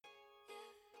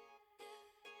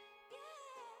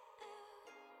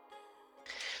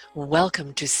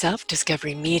Welcome to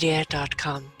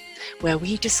selfdiscoverymedia.com, where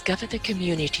we discover the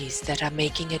communities that are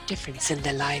making a difference in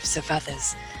the lives of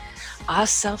others. Our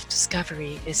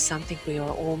self-discovery is something we are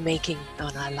all making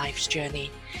on our life's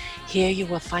journey. Here you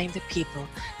will find the people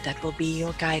that will be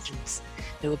your guidance,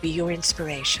 that will be your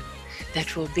inspiration,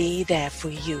 that will be there for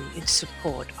you in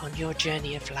support on your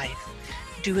journey of life.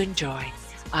 Do enjoy.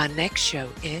 Our next show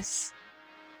is...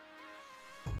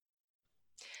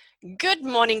 Good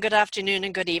morning, good afternoon,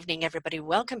 and good evening, everybody.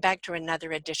 Welcome back to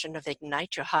another edition of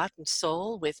Ignite Your Heart and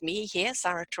Soul with me here,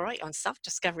 Sarah Troy, on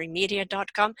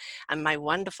selfdiscoverymedia.com, and my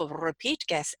wonderful repeat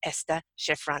guest, Esther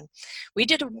Schifrin. We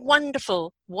did a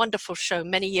wonderful, wonderful show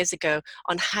many years ago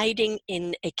on hiding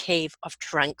in a cave of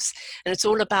trunks, and it's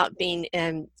all about being,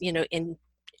 in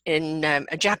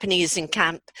a Japanese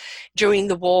camp during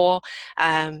the war.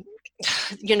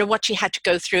 What she had to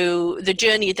go through, the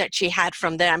journey that she had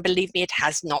from there, and believe me, it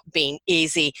has not been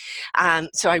easy.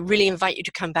 So I really invite you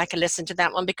to come back and listen to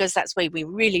that one, because that's where we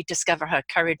really discover her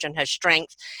courage and her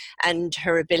strength and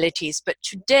her abilities. But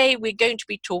today we're going to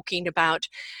be talking about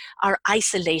our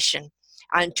isolation,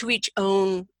 and to each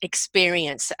own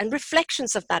experience and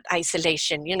reflections of that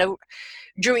isolation.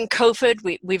 During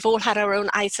COVID, we've all had our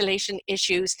own isolation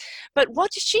issues, but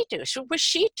what did she do?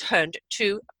 She turned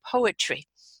to poetry.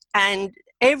 And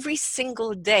every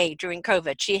single day during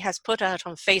COVID, she has put out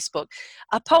on Facebook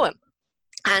a poem.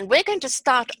 And we're going to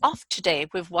start off today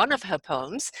with one of her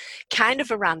poems, kind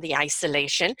of around the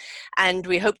isolation, and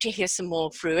we hope to hear some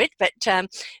more through it. But I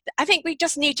think we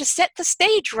just need to set the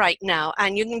stage right now,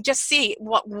 and you can just see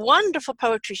what wonderful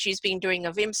poetry she's been doing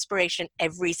of inspiration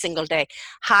every single day.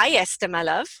 Hi, Esther, my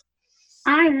love.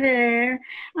 Hi there.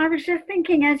 I was just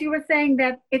thinking, as you were saying,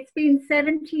 that it's been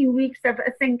 17 weeks of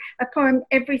a poem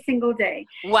every single day.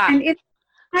 Wow. And it's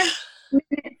 5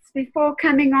 minutes before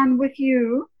coming on with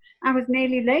you, I was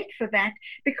nearly late for that,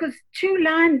 because 2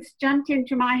 lines jumped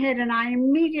into my head and I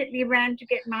immediately ran to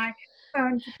get my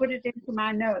phone to put it into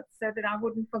my notes so that I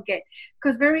wouldn't forget.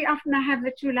 Because very often I have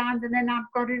the 2 lines and then I've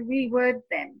got to reword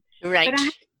them. Right. But I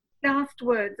have last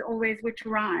words always which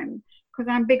rhyme, because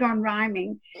I'm big on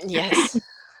rhyming. Yes.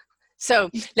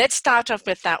 So let's start off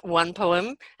with that one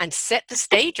poem and set the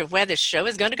stage of where this show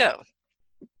is going to go.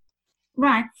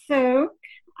 Right. So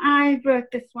I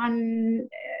wrote this one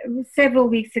several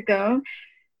weeks ago,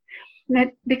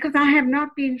 because I have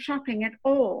not been shopping at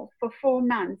all for 4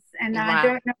 months, and Wow. I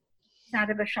don't know what the inside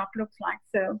of a shop looks like.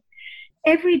 So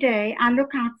every day I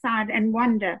look outside and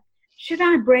wonder, should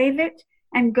I brave it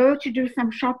and go to do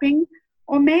some shopping?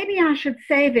 Or maybe I should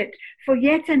save it for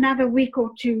yet another week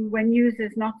or two when news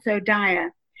is not so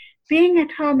dire. Being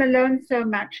at home alone so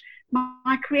much,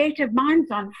 my creative mind's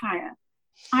on fire.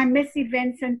 I miss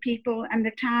events and people and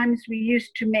the times we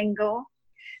used to mingle.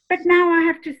 But now I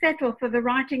have to settle for the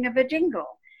writing of a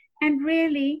jingle. And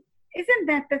really, isn't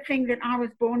that the thing that I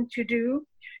was born to do?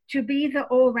 To be the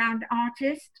all-round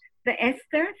artist, the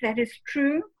Esther that is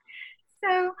true?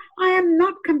 So I am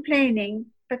not complaining,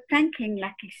 but thanking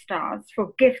lucky stars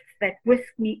for gifts that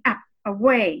whisk me up,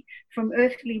 away from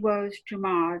earthly woes to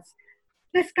Mars.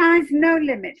 The sky's no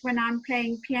limit when I'm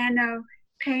playing piano,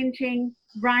 painting,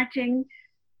 writing.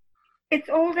 It's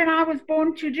all that I was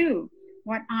born to do,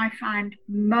 what I find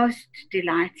most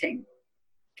delighting.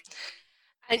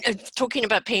 And talking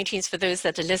about paintings, for those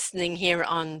that are listening here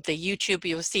on the YouTube,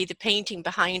 you'll see the painting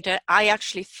behind her. I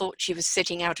actually thought she was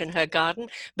sitting out in her garden,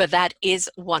 but that is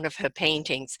one of her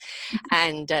paintings.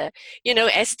 And,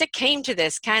 Esther came to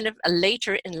this kind of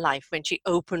later in life when she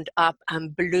opened up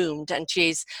and bloomed. And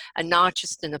she's an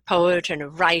artist and a poet and a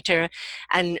writer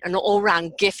and an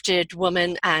all-round gifted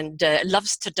woman, and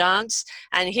loves to dance.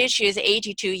 And here she is,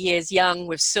 82 years young,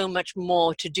 with so much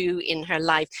more to do in her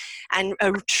life, and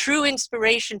a true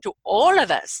inspiration to all of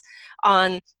us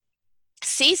on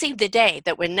seizing the day,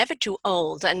 that we're never too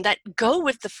old, and that go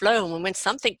with the flow, and when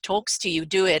something talks to you,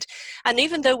 do it. And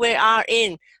even though we are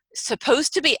in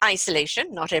supposed to be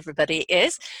isolation, not everybody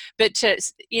is, but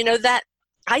that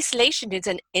isolation is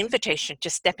an invitation to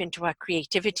step into our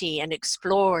creativity and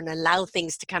explore and allow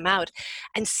things to come out.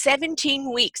 And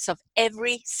 17 weeks of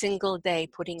every single day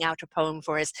putting out a poem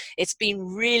for us. It's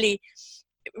been really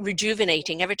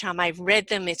rejuvenating. Every time I've read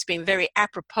them, it's been very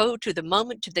apropos to the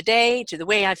moment, to the day, to the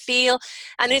way I feel.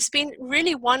 And it's been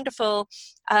really wonderful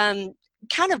kind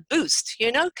of boost,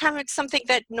 kind of something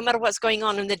that no matter what's going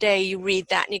on in the day, you read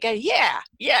that and you go, yeah,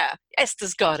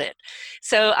 Esther's got it.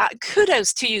 So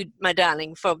kudos to you, my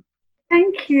darling, for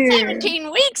Thank you.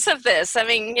 17 weeks of this. I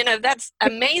mean, that's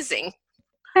amazing.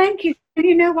 Thank you.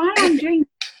 And while I'm doing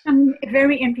some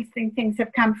very interesting things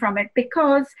have come from it,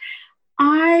 because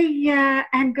I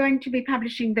am going to be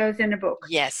publishing those in a book.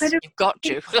 Yes, But you've got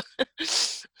to.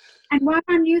 and while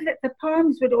I knew that the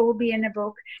poems would all be in a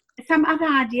book, some other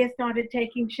ideas started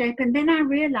taking shape. And then I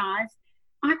realized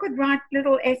I could write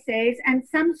little essays and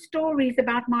some stories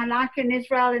about my life in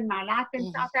Israel and my life in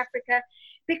Mhm. South Africa,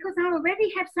 because I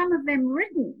already have some of them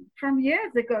written from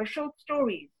years ago, short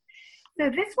stories. So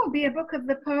this will be a book of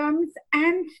the poems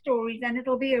and stories, and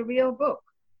it'll be a real book,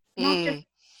 not just Mm,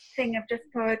 a thing of just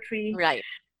poetry. right.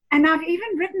 And I've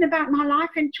even written about my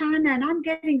life in China, and I'm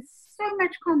getting so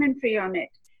much commentary on it.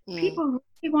 Mm, People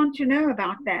really want to know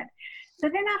about that. So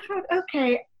then I thought,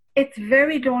 okay, it's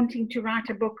very daunting to write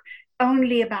a book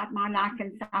only about my life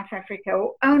in South Africa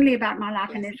or only about my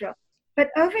life in yes. Israel. But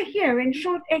over here, in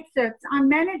short excerpts, I'm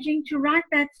managing to write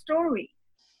that story.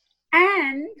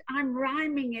 And I'm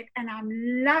rhyming it and I'm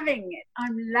loving it.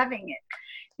 I'm loving it.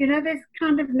 You know, there's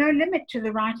kind of no limit to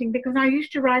the writing because I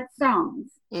used to write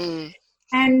songs. Mm,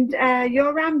 And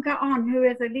Yoram Gaon, who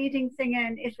is a leading singer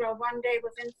in Israel, one day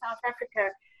was in South Africa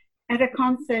at a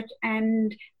concert,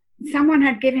 and someone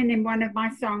had given him one of my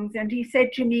songs. And he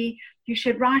said to me, "You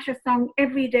should write a song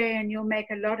every day, and you'll make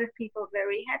a lot of people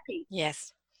very happy."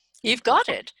 yes. You've got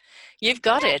it. You've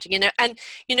got it, and,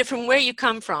 from where you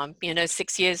come from,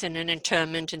 6 years in an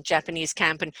internment in Japanese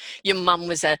camp, and your mum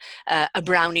was a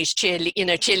brownies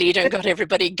cheerleader and got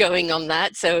everybody going on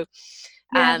that. So,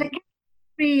 Yeah, they came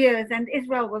 3 years, and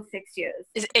Israel was 6 years.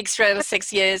 extra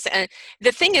 6 years. And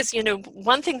the thing is,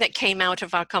 one thing that came out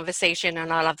of our conversation,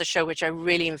 and I love the show, which I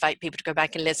really invite people to go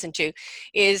back and listen to,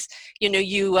 is,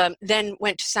 you then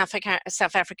went to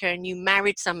South Africa and you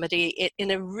married somebody in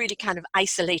a really kind of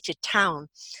isolated town,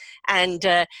 and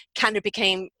kind of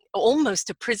became almost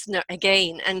a prisoner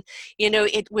again. And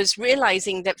it was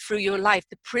realizing that through your life,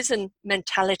 the prison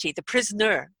mentality, the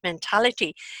prisoner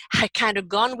mentality, had kind of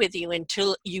gone with you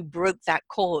until you broke that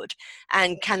cord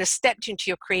and kind of stepped into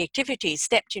your creativity,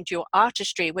 stepped into your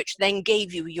artistry, which then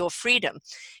gave you your freedom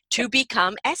to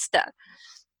become Esther.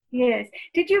 Yes.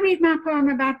 Did you read my poem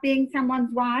about being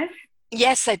someone's wife?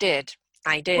 Yes, I did.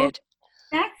 Well,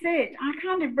 that's it. I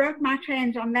kind of broke my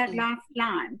chains on that Mm. last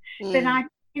line, that Mm. I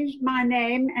changed my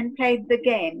name and played the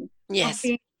game Yes. of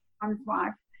being someone's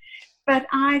wife. But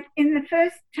in the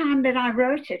first time that I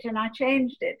wrote it and I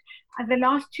changed it, the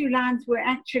last two lines were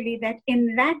actually that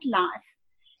in that life,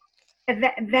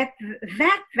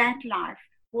 that life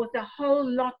was a whole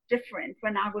lot different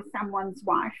when I was someone's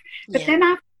wife. But then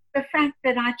the fact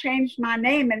that I changed my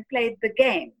name and played the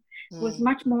game was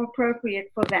much more appropriate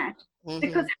for that. Mm-hmm.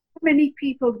 Because how many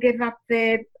people give up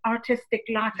their artistic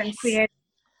life and create,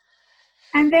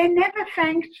 and they're never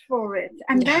thanked for it.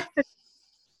 And that's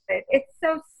it's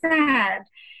so sad.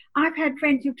 I've had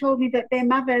friends who told me that their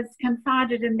mothers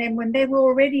confided in them when they were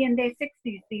already in their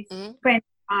 60s, these friends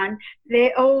of mine.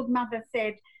 Their old mother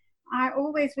said, "I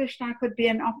always wished I could be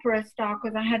an opera star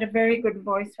because I had a very good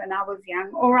voice when I was young,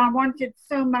 or I wanted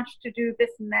so much to do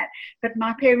this and that, but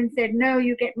my parents said, no,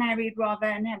 you get married rather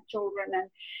and have children."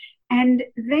 And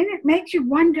then it makes you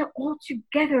wonder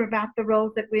altogether about the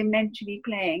roles that we're meant to be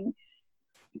playing.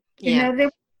 You know, there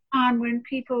was a time when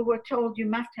people were told you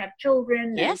must have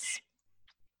children. Yes.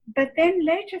 But then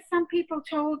later, some people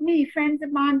told me, friends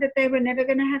of mine, that they were never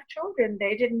going to have children.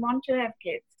 They didn't want to have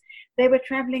kids. They were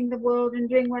traveling the world and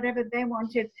doing whatever they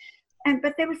wanted.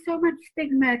 But there was so much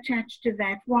stigma attached to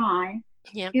that. Why?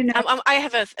 Yeah. I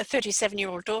have a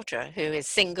 37-year-old daughter who is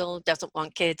single, doesn't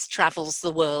want kids, travels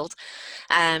the world.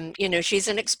 She's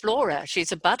an explorer.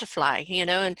 She's a butterfly,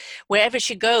 and wherever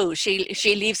she goes,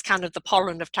 she leaves kind of the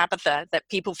pollen of Tabitha that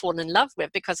people fall in love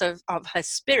with because of her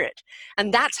spirit.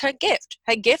 And that's her gift.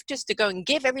 Her gift is to go and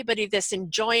give everybody this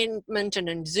enjoyment and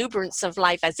exuberance of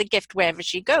life as a gift wherever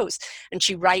she goes. And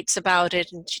she writes about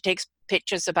it and she takes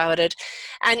pictures about it.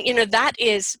 And, that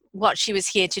is what she was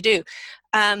here to do.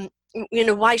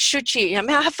 Why should she? I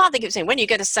mean, her father keeps saying, when are you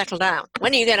going to settle down?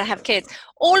 When are you going to have kids?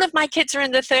 All of my kids are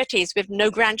in their 30s with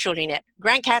no grandchildren yet.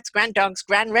 Grandcats, granddogs,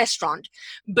 grand restaurant,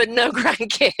 but no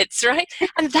grandkids, right?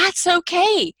 And that's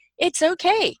okay. It's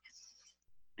okay.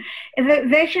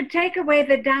 They should take away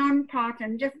the down part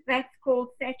and just, that's called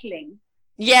settling.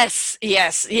 Yes.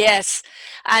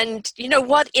 And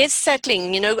what is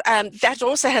settling? That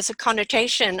also has a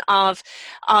connotation of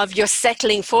you're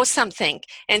settling for something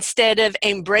instead of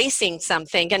embracing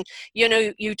something. And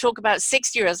you talk about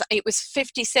 6 years. It was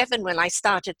 57 when I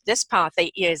started this path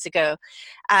 8 years ago.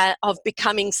 of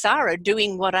becoming Sarah,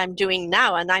 doing what I'm doing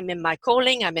now. And I'm in my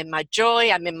calling, I'm in my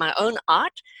joy, I'm in my own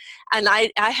art. And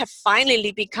I have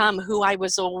finally become who I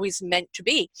was always meant to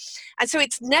be. And so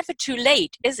it's never too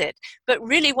late, is it? But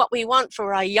really what we want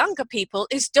for our younger people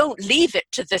is don't leave it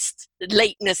to this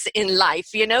lateness in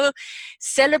life, you know,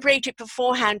 celebrate it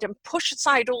beforehand and push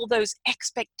aside all those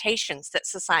expectations that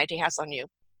society has on you.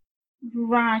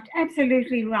 Right,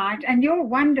 absolutely right. And you're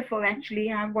wonderful, actually,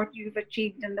 what you've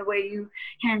achieved and the way you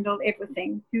handle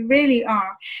everything. You really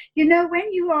are. You know,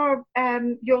 when you are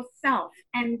yourself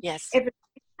and Yes. everything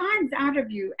shines out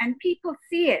of you and people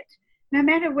see it, no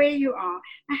matter where you are.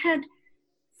 I had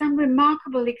some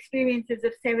remarkable experiences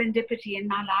of serendipity in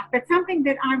my life, but something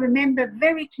that I remember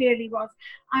very clearly was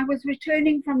I was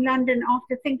returning from London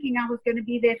after thinking I was going to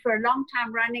be there for a long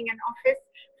time, running an office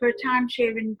for a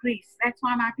timeshare in Greece. That's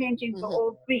why my paintings are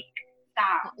all Greek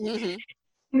style.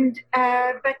 And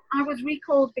but I was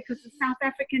recalled because the South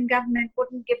African government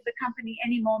wouldn't give the company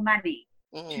any more money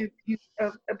to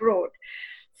abroad.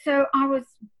 So I was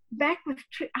back with,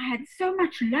 I had so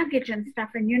much luggage and stuff,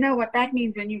 and you know what that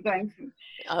means when you're going through.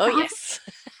 Oh, yes.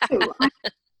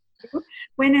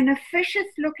 When an officious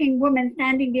looking woman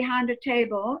standing behind a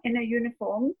table in a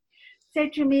uniform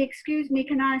said to me, "Excuse me,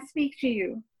 can I speak to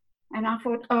you?" And I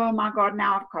thought, oh my God,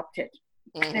 now I've copped it.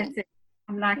 That's it.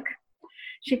 I'm like,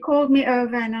 she called me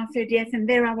over and I said yes, and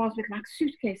there I was with like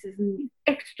suitcases and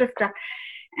extra stuff.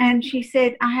 And she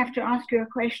said, "I have to ask you a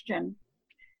question."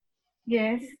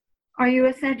 "Yes." "Are you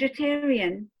a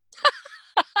Sagittarian?"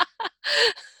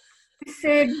 I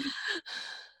said,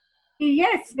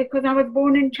 "Yes, because I was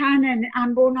born in China and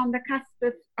I'm born on the cusp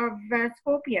of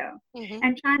Scorpio.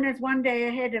 And China's one day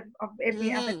ahead of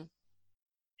every other.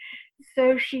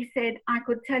 So she said, "I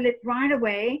could tell it right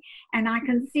away, and I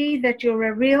can see that you're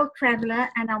a real traveler,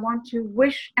 and I want to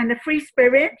wish, and a free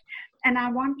spirit, and I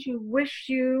want to wish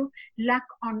you luck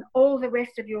on all the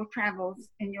rest of your travels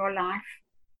in your life."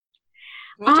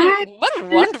 What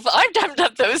wonderful. I haven't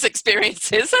had those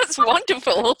experiences. That's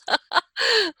wonderful.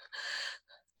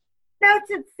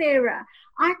 Noted, Sarah.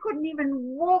 I couldn't even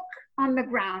walk on the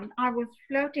ground. I was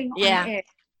floating on air.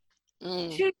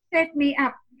 She set me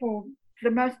up for the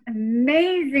most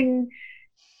amazing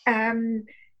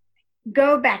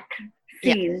go back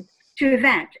scene to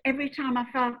that. Every time I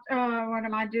felt, oh, what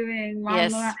am I doing?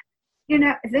 Yes. You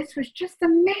know, this was just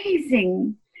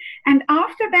amazing. And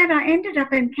after that, I ended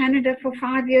up in Canada for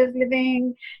 5 years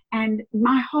living, and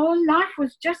my whole life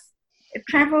was just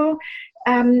travel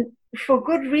for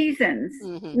good reasons,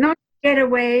 not to get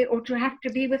away or to have to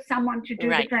be with someone to do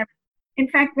the travel. In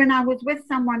fact, when I was with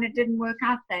someone, it didn't work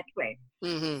out that way.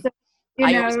 So,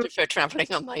 I always prefer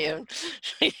traveling on my own.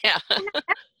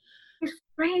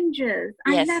 Strangers.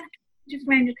 I love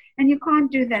strangers. And you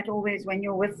can't do that always when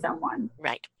you're with someone.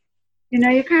 Right. You know,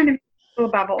 you kind of feel a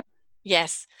bubble.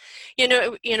 Yes. You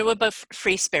know, we're both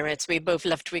free spirits. We both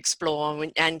love to explore,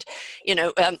 and you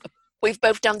know, we've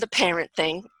both done the parent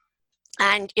thing.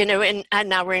 And, you know, and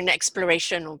now we're in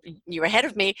exploration, you're ahead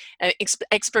of me,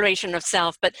 exploration of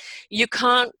self, but you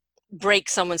can't break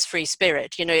someone's free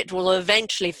spirit. You know, it will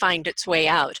eventually find its way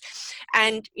out.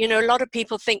 And, you know, a lot of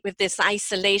people think with this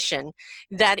isolation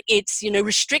that it's, you know,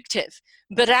 restrictive,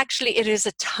 but actually it is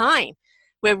a time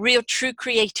where real true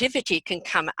creativity can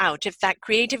come out. If that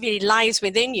creativity lies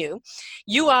within you,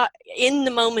 you are in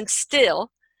the moment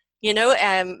still, you know,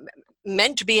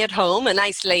 meant to be at home and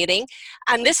isolating,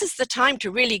 and this is the time to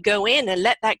really go in and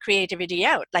let that creativity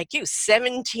out. Like you,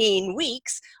 17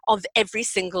 weeks of every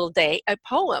single day a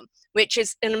poem, which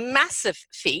is a massive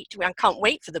feat. I can't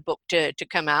wait for the book to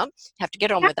come out. You have to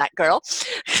get on with that, girl.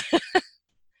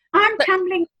 I'm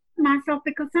tumbling myself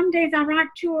because some days I write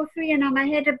 2 or 3 and I'm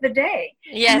ahead of the day.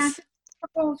 Yes.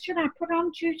 Well, should I put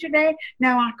on 2 today?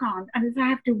 No, I can't. And so I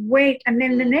have to wait. And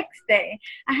then the next day,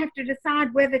 I have to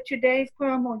decide whether today's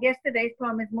poem or yesterday's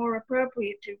poem is more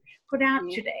appropriate to put out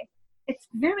today. It's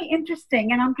very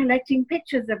interesting. And I'm collecting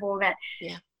pictures of all that.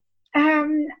 Yeah.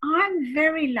 I'm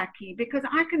very lucky because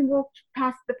I can walk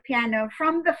past the piano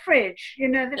from the fridge. You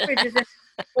know, the fridge is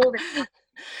all the time.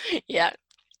 Yeah.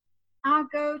 I'll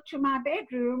go to my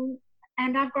bedroom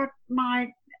and I've got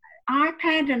my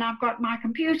iPad and I've got my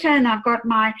computer and I've got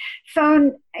my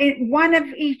phone, one of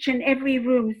each in every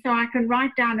room, so I can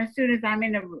write down as soon as I'm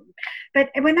in a room. But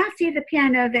when I see the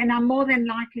piano, then I'm more than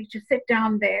likely to sit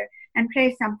down there and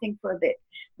play something for a bit.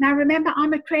 Now remember,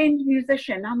 I'm a trained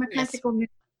musician. I'm a classical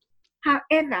musician.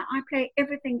 However, I play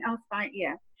everything else by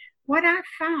ear. What I've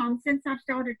found since I've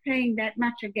started playing that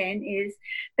much again is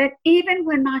that even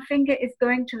when my finger is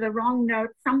going to the wrong note,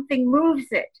 something moves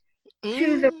it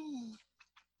to the.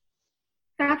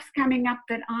 stuff's coming up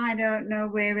that I don't know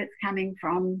where it's coming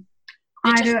from.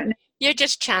 You're Don't know. you're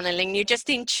just channeling, you're just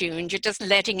in tune, you're just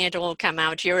letting it all come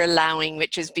out, you're allowing,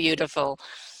 which is beautiful.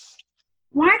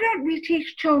 Why don't we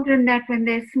teach children that when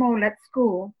they're small at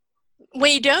school?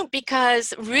 We don't,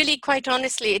 because really, quite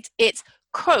honestly, it's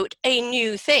quote, a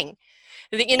new thing.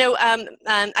 You know,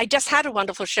 I just had a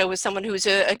wonderful show with someone who's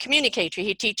a communicator.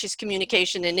 He teaches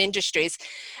communication in industries.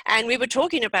 And we were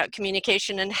talking about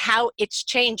communication and how it's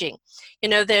changing. You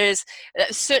know, there's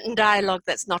a certain dialogue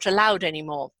that's not allowed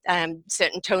anymore,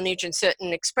 certain tonnage and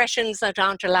certain expressions that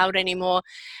aren't allowed anymore.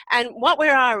 And what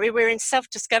we're in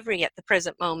self-discovery at the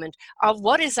present moment of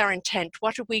what is our intent,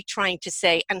 what are we trying to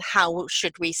say, and how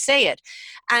should we say it?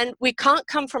 And we can't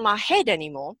come from our head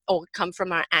anymore, or come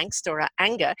from our angst or our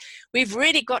anger. We've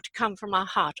really got to come from our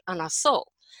heart and our soul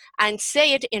and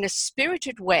say it in a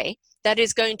spirited way that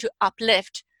is going to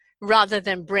uplift rather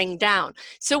than bring down.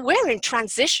 So we're in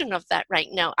transition of that right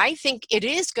now. I think it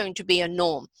is going to be a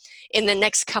norm in the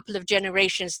next couple of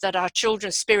generations that our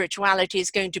children's spirituality is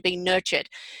going to be nurtured.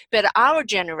 But our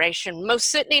generation, most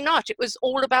certainly not. It was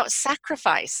all about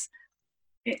sacrifice,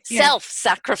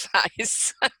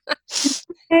 self-sacrifice.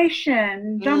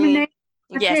 Domination,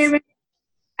 Yes.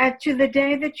 To the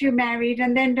day that you married,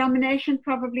 and then domination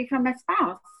probably from a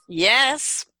spouse.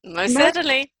 Yes, most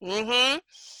certainly. Like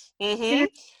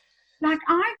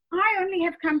I only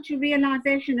have come to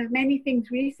realization of many things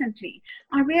recently.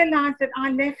 I realized that I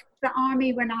left the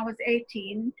army when I was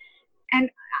 18,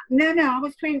 and I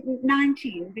was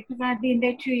 19, because I'd been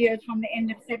there 2 years, from the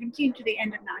end of 17 to the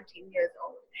end of 19 years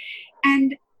old.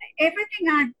 And everything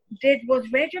I did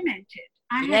was regimented.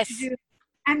 I had to do,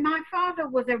 and my father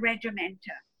was a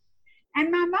regimenter. And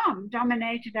my mom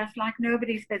dominated us like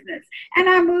nobody's business. And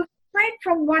I moved straight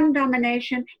from one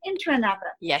domination into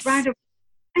another. Yes. Right away.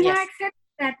 And I accepted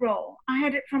that role. I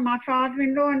had it from my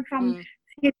father-in-law and from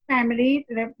his family,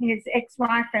 his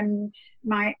ex-wife and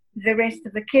the rest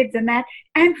of the kids and that,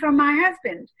 and from my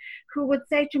husband, who would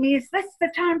say to me, "Is this the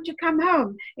time to come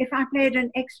home?" if I played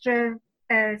an extra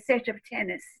set of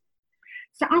tennis.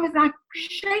 So I was like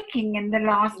shaking in the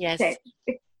last set.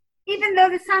 Even though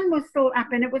the sun was still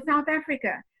up and it was South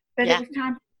Africa, but it was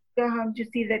time to go home to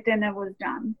see that dinner was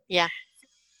done. You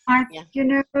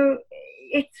know,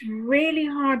 it's really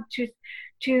hard to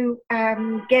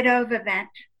get over that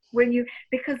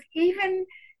because even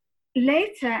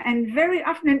later and very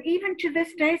often, and even to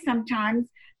this day sometimes,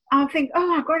 I'll think,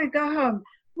 oh, I've got to go home.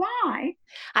 Why?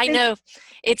 I know.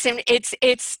 It's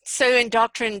so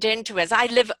indoctrinated into us. I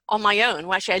live on my own.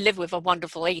 Well, actually, I live with a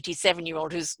wonderful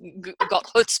 87-year-old who's got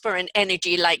chutzpah and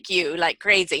energy like you, like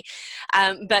crazy.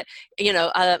 But, you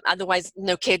know, otherwise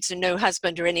no kids and no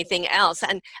husband or anything else.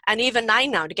 And even I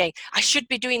now and again, I should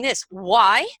be doing this.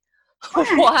 Why?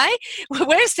 Why?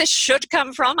 Where's this should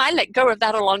come from? I let go of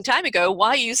that a long time ago.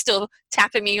 Why are you still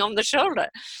tapping me on the shoulder?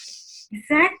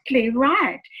 Exactly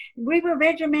right. We were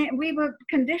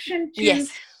conditioned to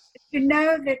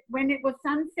know that when it was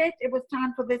sunset, it was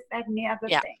time for this, that, and the other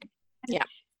thing.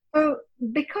 So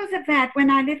because of that, when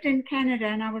I lived in Canada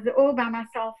and I was all by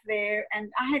myself there, and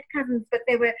I had cousins, but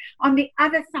they were on the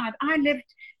other side. I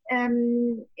lived at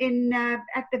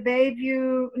the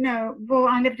Bayview.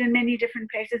 I lived in many different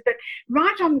places, but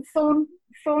right on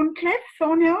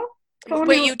Thornhill.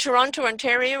 Were you Toronto,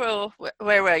 Ontario, or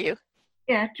where were you?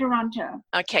 Yeah, Toronto.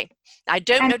 Okay. I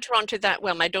don't know Toronto that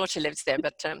well. My daughter lives there,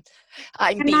 but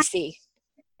I'm BC.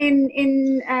 In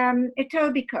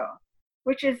Etobicoke,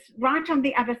 which is right on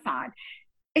the other side.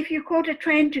 If you caught a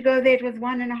train to go there, it was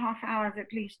 1.5 hours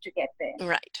at least to get there.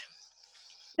 Right.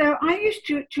 So I used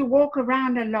to walk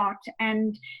around a lot,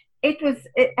 and it was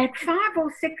at 5 or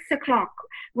 6 o'clock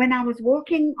when I was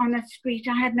walking on a street.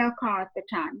 I had no car at the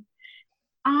time.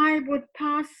 I would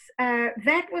pass,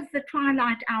 that was the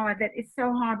twilight hour that is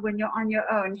so hard when you're on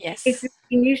your own. Yes. If you've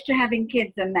been used to having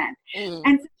kids and that.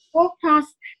 And so walk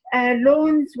past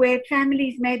lawns where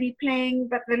families may be playing,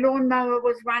 but the lawnmower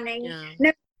was running.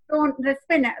 No, the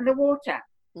spinner, the water.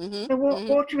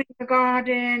 Watering the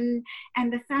garden,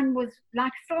 and the sun was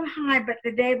like so high, but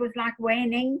the day was like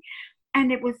waning.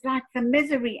 And it was like the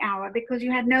misery hour because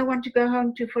you had no one to go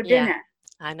home to for dinner.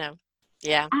 I know.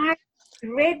 Yeah. I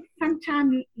read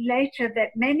sometime later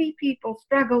that many people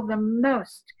struggle the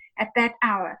most at that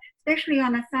hour, especially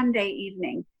on a Sunday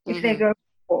evening if they go for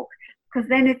a walk, because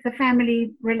then it's a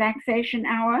family relaxation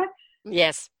hour.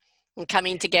 Yes, and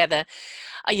coming together.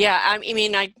 I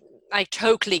mean, I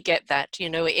totally get that. You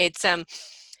know, it's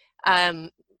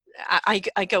I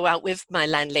go out with my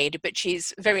landlady, but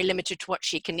she's very limited to what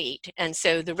she can eat, and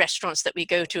so the restaurants that we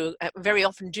go to very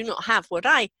often do not have what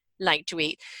I like to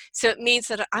eat. So it means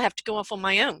that I have to go off on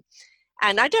my own.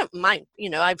 And I don't mind,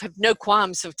 I have no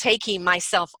qualms of taking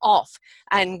myself off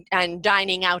and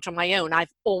dining out on my own.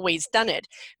 I've always done it.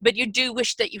 But you do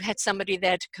wish that you had somebody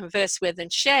there to converse with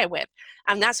and share with.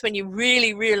 And that's when you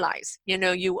really realize,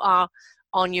 you are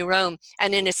on your own.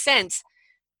 And in a sense,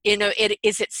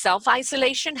 is it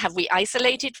self-isolation? Have we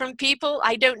isolated from people?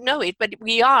 I don't know it, but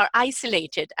we are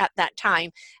isolated at that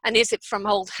time. And is it from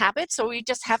old habits, or we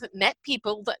just haven't met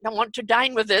people that want to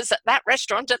dine with us at that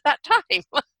restaurant at that time?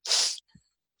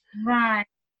 Right,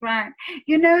 right.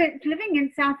 It's living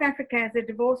in South Africa as a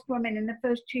divorced woman in the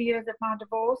first 2 years of my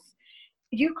divorce.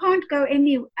 You can't go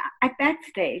at that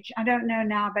stage. I don't know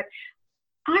now, but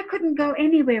I couldn't go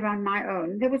anywhere on my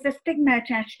own. There was a stigma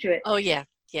attached to it. Oh, yeah.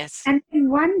 Yes. And then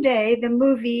one day, the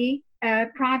movie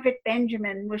Private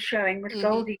Benjamin was showing with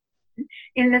Goldie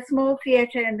in the small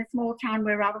theater in the small town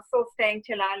where I was still staying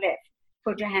till I left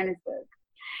for Johannesburg.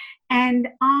 And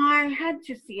I had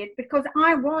to see it because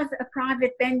I was a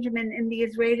Private Benjamin in the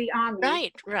Israeli army.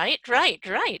 Right.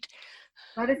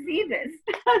 Got to see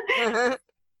this.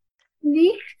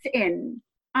 Sneaked in.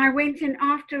 I went in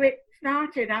after it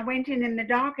started. I went in the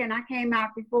dark and I came out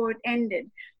before it ended.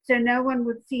 So no one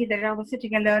would see that I was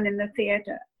sitting alone in the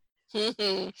theater.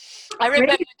 I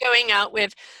remember going out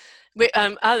with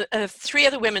 3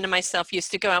 other women and myself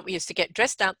used to go out. We used to get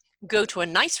dressed up, go to a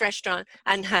nice restaurant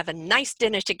and have a nice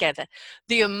dinner together.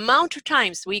 The amount of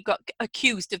times we got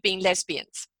accused of being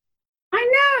lesbians.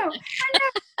 I know.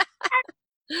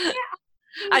 Yeah.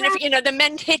 And if, the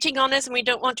men hitting on us and we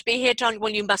don't want to be hit on,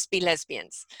 well, you must be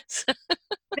lesbians. They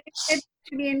said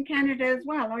to me in Canada as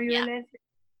well, are you a lesbian?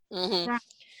 Mm-hmm. Right.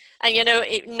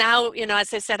 And, now,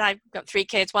 as I said, I've got 3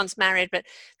 kids, one's married, but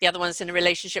the other one's in a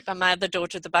relationship. And my other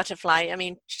daughter, the butterfly, I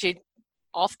mean, she's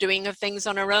off doing her things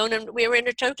on her own, and we're in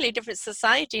a totally different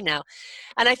society now.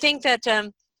 And I think that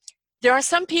there are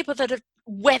some people that have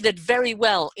weathered very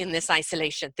well in this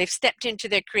isolation. They've stepped into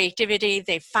their creativity.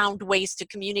 They've found ways to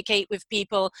communicate with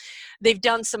people. They've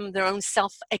done some of their own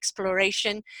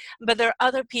self-exploration. But there are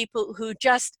other people who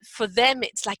just, for them,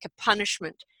 it's like a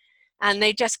punishment. And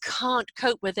they just can't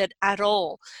cope with it at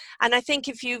all. And I think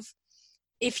if you've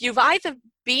either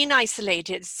been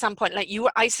isolated at some point, like you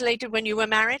were isolated when you were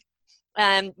married,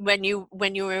 when you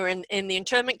were in the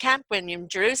internment camp, when you're in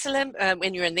Jerusalem,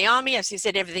 when you're in the army, as you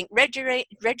said, everything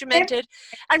regimented.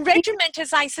 And regiment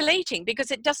is isolating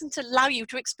because it doesn't allow you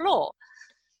to explore.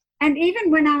 And even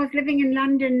when I was living in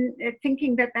London,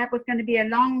 thinking that was going to be a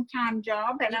long-time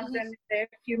job, and I was only there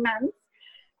a few months,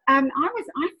 I was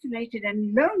isolated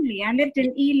and lonely. I lived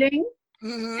in Ealing,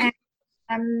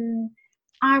 and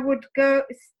I would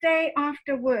stay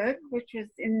after work, which was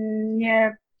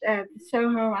near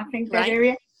Soho, I think, that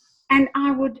area. And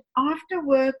I would, after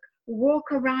work,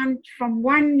 walk around from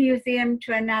one museum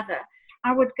to another.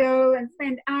 I would go and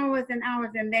spend hours and hours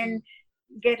and then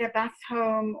get a bus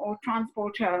home or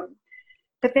transport home.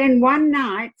 But then one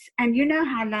night, and you know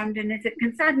how London is, it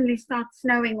can suddenly start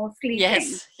snowing or sleeting.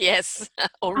 Yes,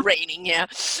 or raining, yeah.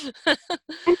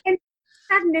 And then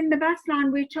suddenly in the bus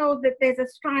line, we're told that there's a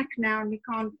strike now and we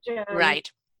can't...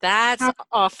 right, that's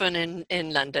often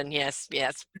in London, yes.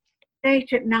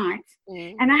 Late at night.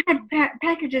 And I had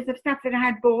packages of stuff that I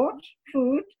had bought,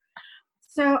 food.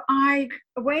 So I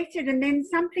waited, and then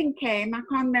something came. I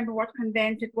can't remember what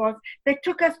conveyance it was. They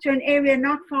took us to an area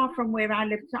not far from where I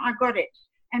lived, so I got it.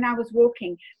 And I was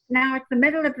walking. Now it's the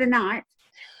middle of the night,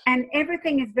 and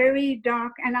everything is very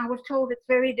dark, and I was told it's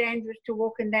very dangerous to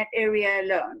walk in that area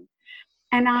alone.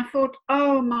 And I thought,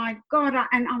 oh my God,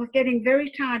 and I was getting very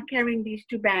tired carrying these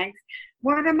 2 bags.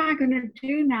 What am I going to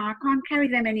do now? I can't carry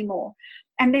them anymore.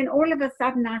 And then all of a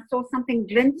sudden I saw something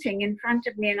glinting in front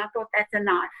of me, and I thought, that's a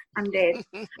knife. I'm dead.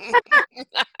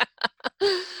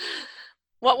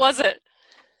 What was it?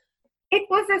 It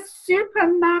was a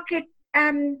supermarket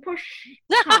push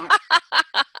cart.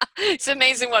 It's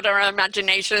amazing what our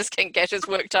imaginations can get us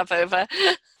worked up over.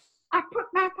 I put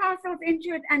my parcels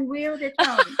into it and wheeled it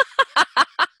home.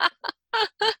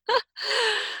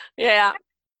 Yeah.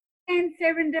 And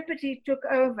serendipity took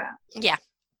over. Yeah.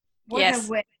 What a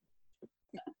way.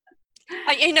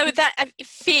 That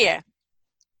fear.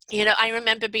 I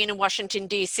remember being in Washington,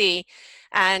 D.C.,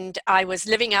 and I was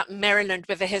living out in Maryland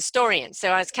with a historian.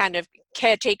 So I was kind of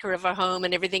caretaker of a home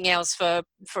and everything else for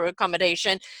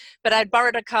accommodation. But I'd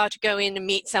borrowed a car to go in and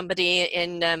meet somebody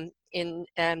in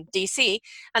D.C.,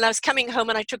 and I was coming home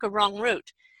and I took a wrong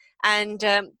route. And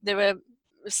there were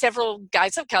several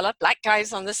guys of color, black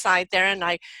guys on the side there, and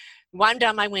I wound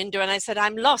down my window and I said,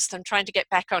 I'm lost. I'm trying to get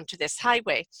back onto this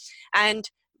highway. And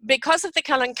because of the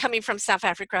color coming from South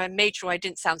Africa, I made sure I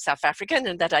didn't sound South African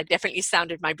and that I definitely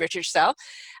sounded my British self.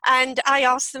 And I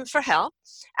asked them for help.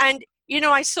 And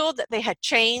I saw that they had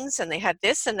chains and they had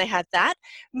this and they had that,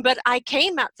 but I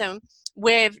came at them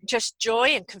with just joy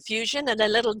and confusion and a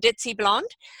little ditzy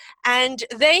blonde, and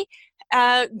they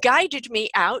guided me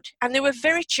out, and they were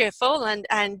very cheerful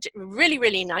and really,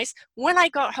 really nice. When I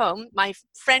got home, my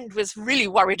friend was really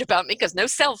worried about me because no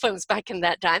cell phones back in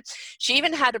that time. She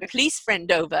even had a police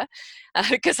friend over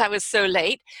because I was so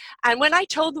late. And when I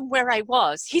told them where I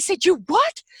was, he said, "You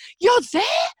what? You're there?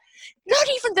 Not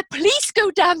even the police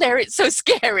go down there. It's so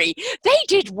scary." They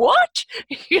did what?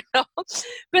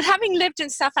 But having lived in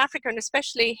South Africa, and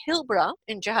especially Hillbrow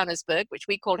in Johannesburg, which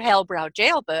we called Hellbrow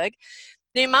Jailburg,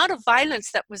 the amount of violence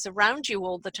that was around you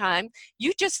all the time,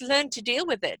 you just learned to deal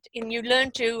with it, and you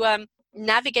learned to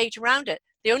navigate around it.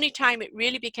 The only time it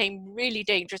really became really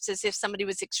dangerous is if somebody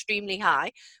was extremely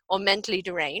high or mentally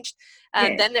deranged,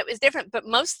 and then it was different. But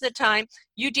most of the time,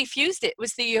 you diffused it. It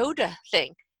was the Yoda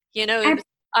thing. It was,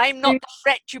 "I'm not the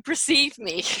threat you perceive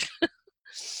me."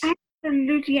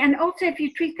 Absolutely. And also if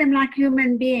you treat them like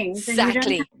human beings.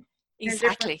 Exactly.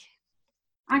 Exactly.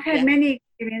 I've had many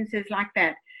experiences like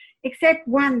that, except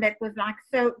one that was like,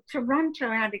 so Toronto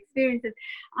had experiences.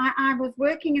 I was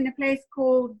working in a place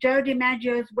called Joe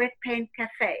DiMaggio's Wet Paint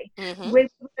Cafe, where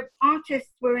the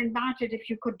artists were invited if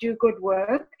you could do good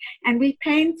work. And we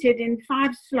painted in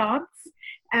 5 slots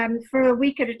for a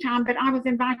week at a time, but I was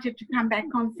invited to come back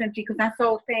constantly because I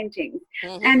sold paintings.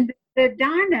 And the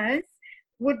diners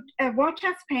would watch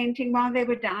us painting while they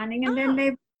were dining, and then they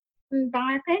would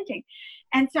buy a painting.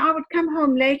 And so I would come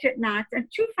home late at night,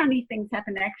 and 2 funny things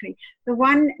happened actually. The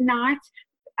one night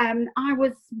I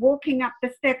was walking up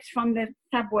the steps from the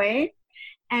subway,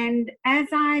 and as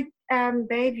I,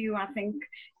 Bayview I think,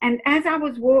 and as I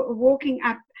was walking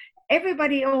up,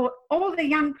 everybody, all the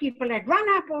young people had run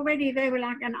up already. They were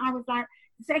like, and I was like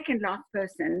second last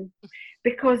person,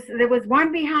 because there was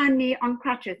one behind me on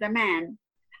crutches, a man.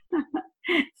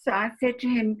 So I said to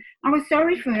him, I was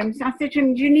sorry for him. So I said to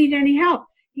him, "Do you need any help?"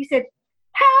 He said,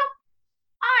 "Help?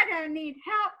 I don't need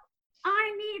help.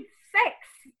 I need sex."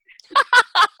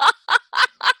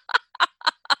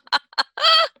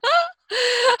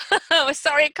 Oh,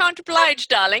 sorry, I can't oblige,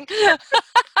 darling.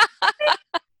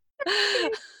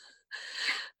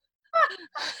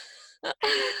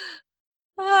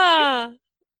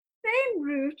 Same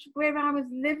route where I was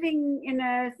living in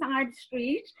a side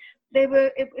street. It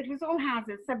was all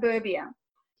houses, suburbia.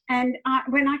 And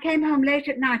when I came home late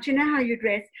at night, you know how you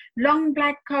dress: long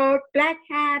black coat, black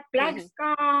hat, black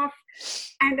scarf,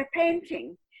 and a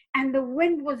painting. And the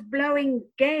wind was blowing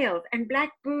gales, and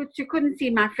black boots. You couldn't see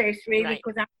my face really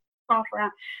because I was scarf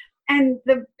around. And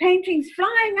the painting's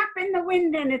flying up in the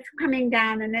wind, and it's coming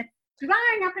down, and it's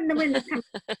flying up in the wind.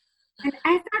 And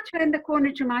as I turned the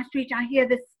corner to my street, I hear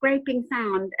this scraping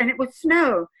sound, and it was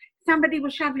snow. Somebody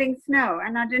was shoveling snow,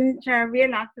 and I didn't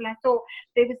realize till I saw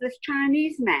there was this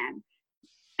Chinese man,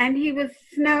 and he was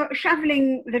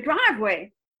shoveling the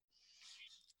driveway.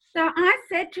 So I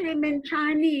said to him in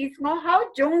Chinese, "Mo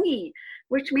jongi,"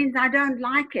 which means I don't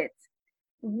like it.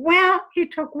 Well, he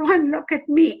took one look at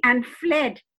me and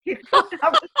fled. He thought I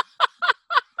was...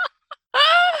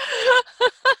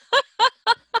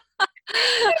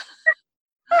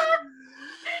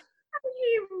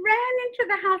 He ran into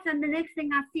the house, and the next thing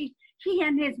I see, he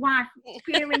and his wife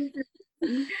peering.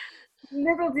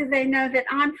 Little do they know that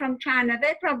I'm from China.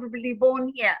 They're probably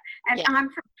born here, and I'm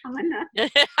from China.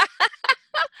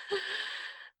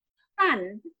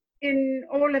 Fun in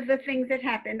all of the things that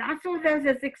happened. I saw those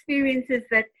as experiences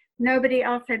that nobody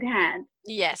else had had.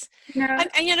 Yes.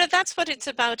 And that's what it's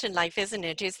about in life, isn't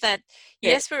it? Is that,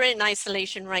 yes, we're in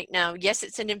isolation right now. Yes,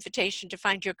 it's an invitation to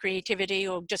find your creativity,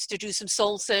 or just to do some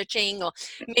soul searching, or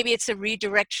maybe it's a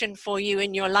redirection for you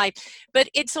in your life. But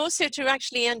it's also to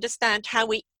actually understand how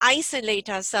we isolate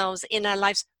ourselves in our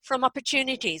lives from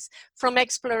opportunities, from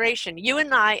exploration. You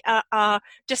and I are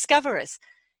discoverers.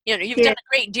 You've done a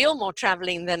great deal more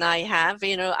traveling than I have,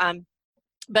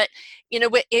 but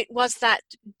it was that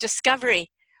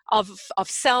discovery of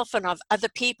self and of other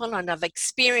people and of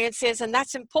experiences, and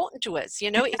that's important to us.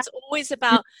 It's always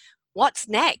about what's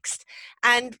next.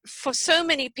 And for so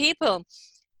many people,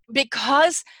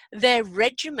 because their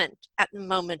regiment at the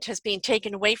moment has been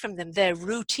taken away from them, their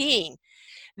routine,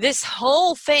 this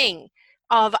whole thing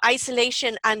of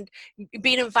isolation and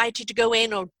being invited to go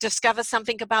in or discover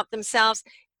something about themselves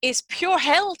is pure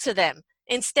hell to them,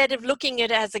 instead of looking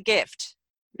at it as a gift.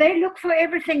 They look for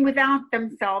everything without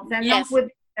themselves and not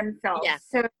with themselves. Yeah.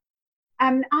 So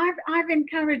I've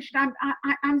encouraged,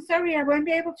 I'm sorry I won't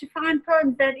be able to find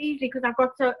poems that easily because I've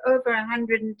got over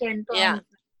 110 poems. Yeah.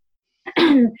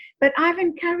 But I've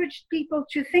encouraged people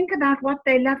to think about what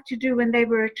they loved to do when they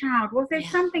were a child. Was there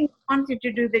something you wanted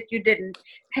to do that you didn't?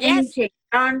 Yes. Painting,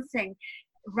 dancing,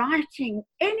 writing,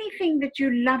 anything that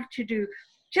you love to do.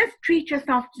 Just treat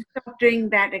yourself to start doing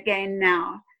that again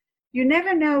now. You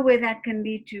never know where that can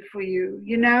lead to for you,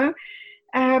 you know?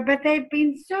 But they've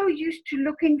been so used to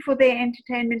looking for their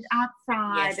entertainment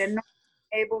outside and not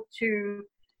able to.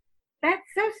 That's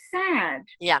so sad.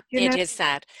 Yeah, you it know? is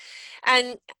sad.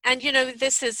 And you know,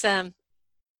 this is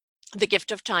the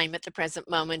gift of time at the present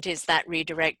moment is that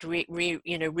redirect,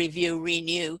 review,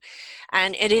 renew.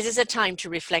 And it is a time to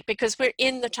reflect because we're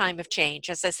in the time of change.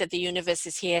 As I said, the universe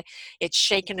is here. It's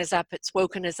shaken us up. It's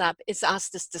woken us up. It's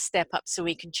asked us to step up so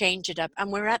we can change it up.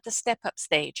 And we're at the step up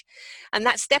stage. And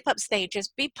that step up stage is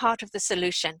be part of the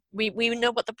solution. We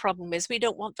know what the problem is. We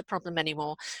don't want the problem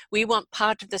anymore. We want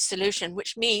part of the solution,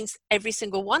 which means every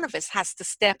single one of us has to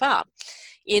step up,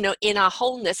 you know, in our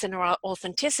wholeness and our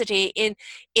authenticity,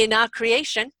 in our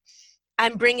creation,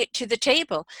 and bring it to the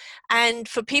table. And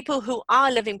for people who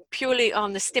are living purely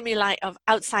on the stimuli of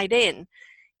outside in,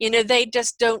 you know, they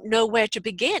just don't know where to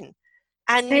begin.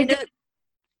 And you know,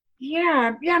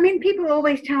 yeah. I mean, people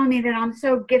always tell me that I'm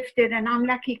so gifted and I'm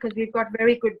lucky because we've got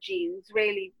very good genes,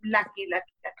 really lucky.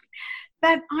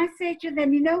 But I say to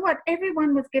them, you know what?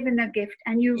 Everyone was given a gift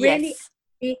and you really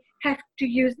have to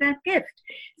use that gift.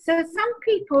 So some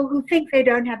people who think they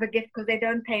don't have a gift because they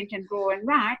don't paint and draw and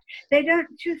write, they don't,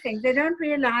 two things. They don't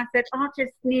realize that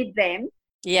artists need them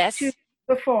to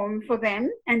perform for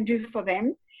them and do for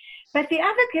them. But the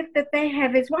other gift that they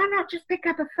have is why not just pick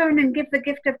up a phone and give the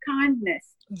gift of kindness?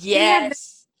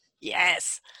 Yes.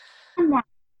 Someone.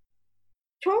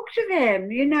 Talk to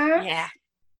them, you know? Yeah.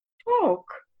 Talk.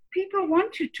 People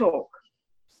want to talk.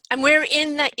 And we're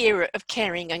in that era of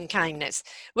caring and kindness.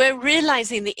 We're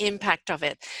realizing the impact of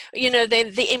it. You know,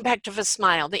 the impact of a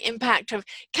smile, the impact of,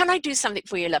 can I do something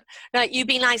for you, love? Like, you've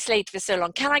been isolated for so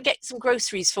long. Can I get some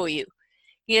groceries for you?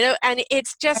 You know, and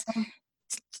it's just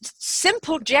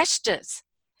simple gestures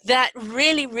that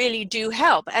really, really do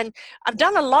help. And I've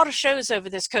done a lot of shows over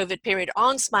this COVID period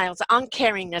on smiles, on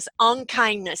caringness, on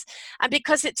kindness. And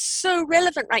because it's so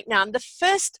relevant right now, and the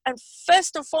first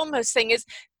and foremost thing is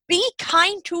be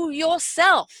kind to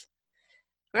yourself,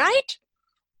 right?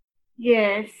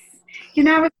 Yes. You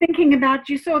know, I was thinking about,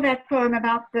 you saw that poem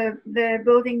about the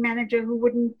building manager who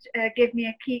wouldn't give me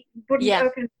a key, wouldn't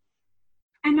open.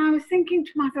 And I was thinking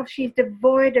to myself, she's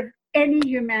devoid of any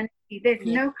humanity. There's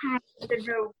no kindness in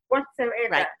her whatsoever.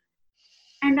 Right.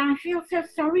 And I feel so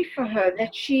sorry for her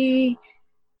that she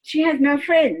has no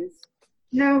friends,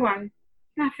 no one,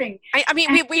 nothing. I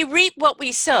mean, we reap what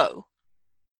we sow.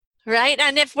 Right.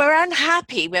 And if we're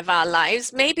unhappy with our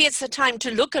lives, maybe it's the time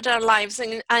to look at our lives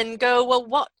and go,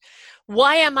 well,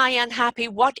 why am I unhappy?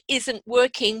 What isn't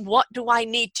working? What do I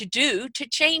need to do to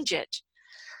change it?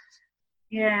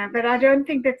 Yeah, but I don't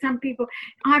think that some people,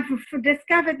 I've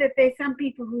discovered that there's some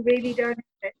people who really don't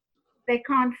have it. They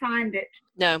can't find it.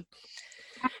 No.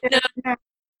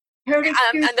 Her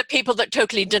excuse, and the people that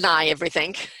totally deny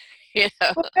everything. You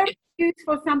know? Well, her excuse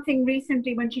for something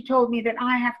recently when she told me that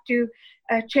I have to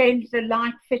change the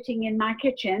light fitting in my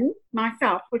kitchen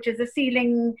myself, which is a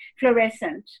ceiling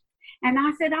fluorescent. And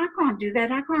I said, I can't do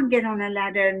that. I can't get on a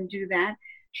ladder and do that.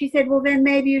 She said, well, then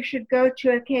maybe you should go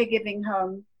to a caregiving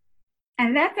home.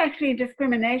 And that's actually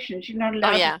discrimination. She's not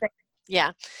allowed to say.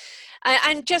 Yeah.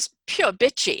 And just pure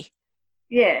bitchy.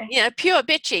 Yeah. Yeah, pure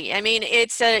bitchy. I mean,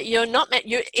 it's you're not meant.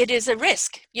 It is a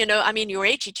risk. You know, I mean, you're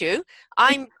 82.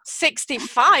 I'm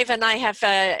 65, and I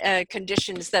have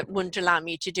conditions that wouldn't allow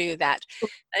me to do that.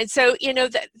 And so, you know,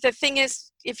 the thing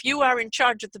is, if you are in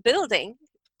charge of the building,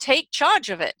 take charge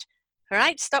of it. All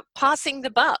right, stop passing the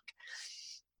buck.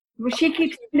 Well, she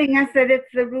keeps telling us that it's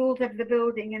the rules of the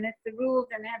building, and it's the rules,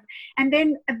 and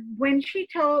then when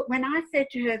I said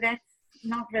to her that's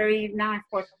not very nice,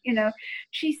 but you know,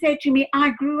 she said to me,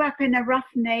 I grew up in a rough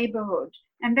neighborhood,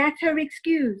 and that's her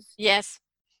excuse. Yes.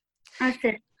 I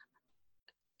said,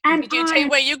 and did you tell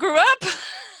where you grew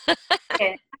up?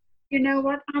 Yeah. You know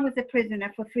what? I was a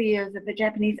prisoner for 3 years of the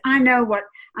Japanese. I know what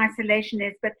isolation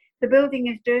is, but the building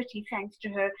is dirty thanks to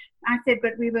her. I said,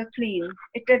 but we were clean.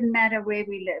 It didn't matter where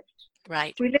we lived.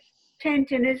 Right. We lived in a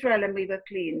tent in Israel and we were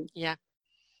clean. Yeah.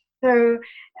 So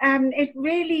it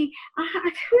really,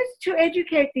 who's to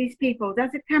educate these people? Does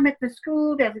it come at the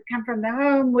school? Does it come from the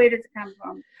home? Where does it come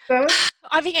from? Both?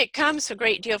 I think it comes a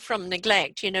great deal from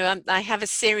neglect. You know, I have a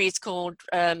series called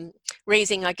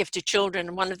Raising Our Gifted Children.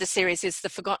 And one of the series is the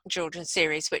Forgotten Children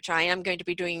series, which I am going to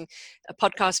be doing a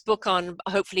podcast book on,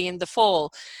 hopefully in the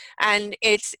fall. And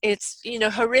it's you know,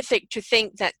 horrific to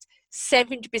think that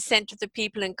 70% of the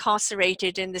people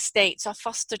incarcerated in the States are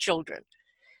foster children.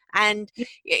 And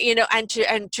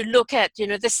to look at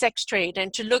the sex trade,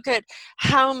 and to look at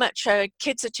how much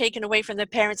kids are taken away from their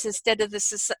parents instead of the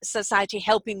society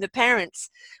helping the parents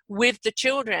with the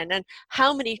children, and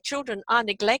how many children are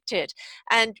neglected.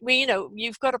 And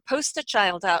you've got a poster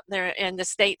child out there in the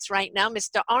States right now,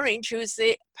 Mr. Orange, who's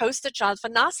the poster child for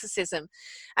narcissism.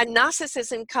 And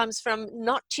narcissism comes from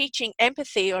not teaching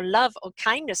empathy or love or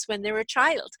kindness when they're a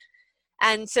child.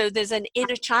 And so there's an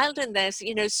inner child in there,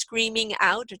 screaming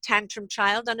out, a tantrum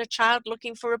child, and a child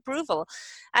looking for approval.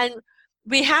 And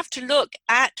we have to look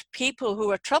at people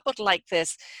who are troubled like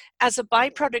this as a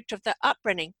byproduct of their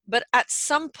upbringing. But at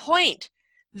some point,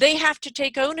 they have to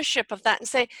take ownership of that and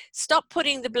say, stop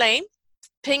putting the blame,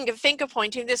 finger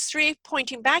pointing. There's three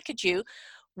pointing back at you.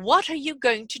 What are you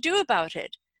going to do about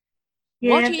it?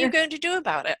 Yeah, what are you going to do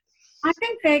about it? I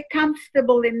think they're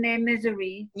comfortable in their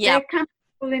misery. Yeah. They're comfortable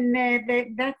in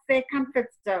that's their comfort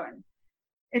zone.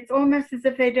 It's almost as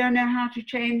if they don't know how to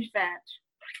change that.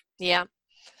 Yeah.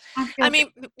 I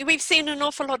mean, we've seen an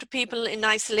awful lot of people in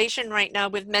isolation right now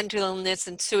with mental illness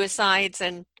and suicides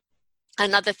and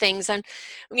other things. And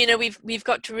we've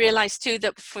got to realize too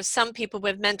that for some people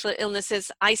with mental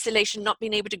illnesses, isolation, not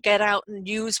being able to get out and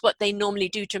use what they normally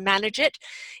do to manage it,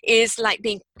 is like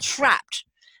being trapped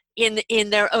in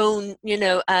their own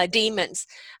demons.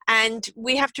 And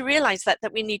we have to realize that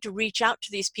we need to reach out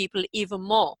to these people even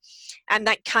more, and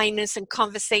that kindness and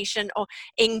conversation or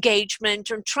engagement,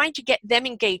 or trying to get them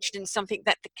engaged in something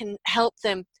that can help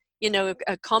them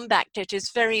combat it,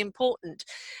 is very important.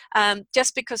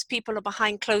 Just because people are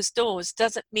behind closed doors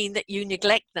doesn't mean that you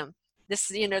neglect them.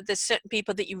 There's certain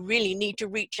people that you really need to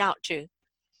reach out to.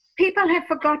 People have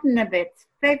forgotten a bit.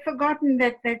 They've forgotten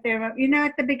that there are,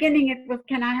 at the beginning it was,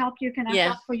 can I help you? Can I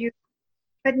help for you?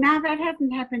 But now that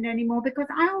hasn't happened anymore, because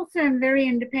I also am very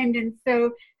independent.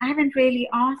 So I haven't really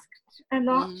asked a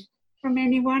lot from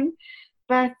anyone.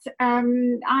 But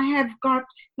I have got,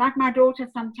 like, my daughter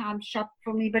sometimes shops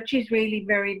for me, but she's really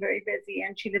very, very busy,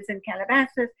 and she lives in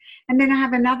Calabasas. And then I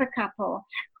have another couple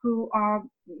who are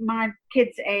my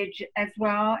kids' age as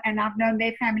well. And I've known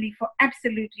their family for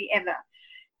absolutely ever.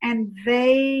 And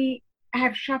they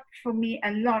have shopped for me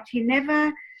a lot. He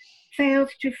never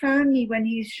fails to phone me when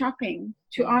he's shopping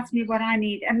to ask me what I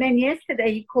need. And then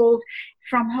yesterday he called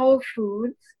from Whole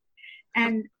Foods,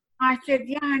 and I said,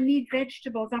 yeah, I need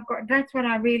vegetables. That's what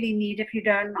I really need, if you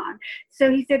don't mind.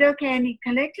 So he said, okay. And he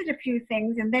collected a few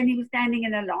things, and then he was standing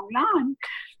in a long line.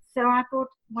 So I thought,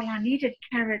 well, I needed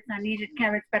carrots,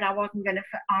 but I wasn't going to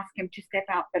ask him to step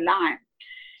out the line.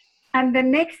 And the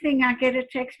next thing, I get a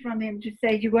text from him to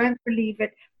say, you won't believe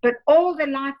it, but all the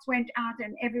lights went out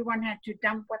and everyone had to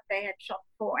dump what they had shopped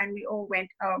for, and we all went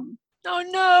home. Oh,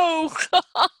 no.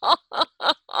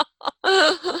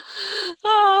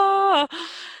 Oh.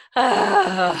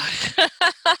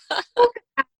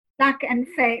 Luck and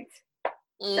fate.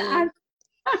 I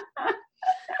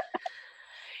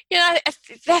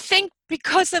think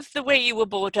because of the way you were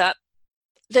brought up,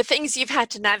 the things you've had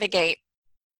to navigate,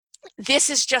 this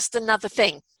is just another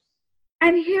thing.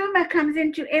 And humor comes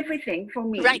into everything for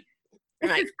me. Right.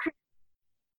 This is crazy.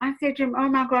 I said to him, oh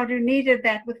my God, you needed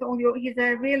that with all he's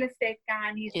a real estate guy,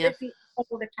 and he's busy all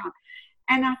the time.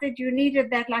 And I said, you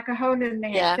needed that like a hole in the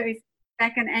head. Yeah. So he's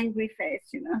like an angry face,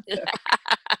 So.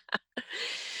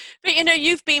 But,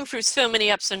 you've been through so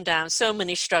many ups and downs, so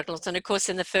many struggles. And of course,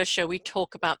 in the first show, we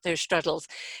talk about those struggles.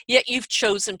 Yet you've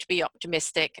chosen to be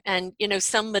optimistic. And,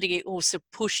 somebody also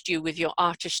pushed you with your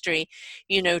artistry,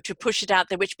 to push it out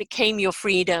there, which became your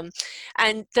freedom.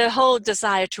 And the whole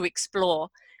desire to explore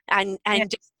and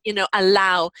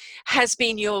allow has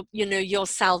been your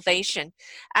salvation.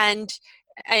 And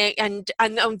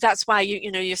that's why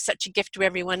you're such a gift to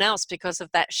everyone else, because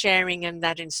of that sharing and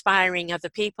that inspiring other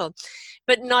people.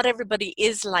 But not everybody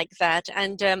is like that,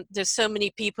 and there's so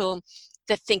many people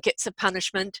that think it's a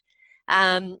punishment,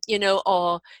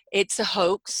 or it's a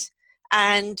hoax.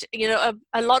 And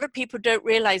a lot of people don't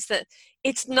realize that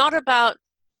it's not about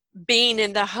being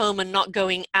in the home and not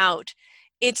going out.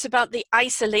 It's about the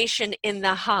isolation in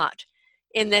their heart,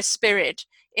 in their spirit,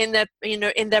 in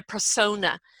their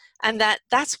persona. And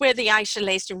that's where the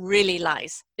isolation really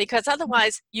lies. Because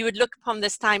otherwise you would look upon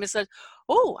this time as,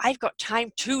 oh, I've got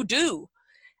time to do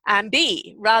and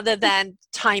be, rather than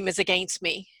time is against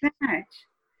me. Right.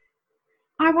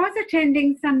 I was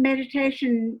attending some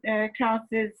meditation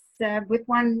classes with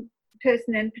one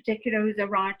person in particular who's a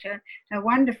writer, a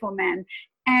wonderful man,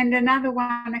 and another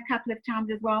one a couple of times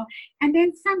as well. And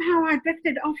then somehow I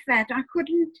drifted off that. I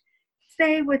couldn't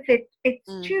stay with it. It's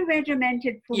too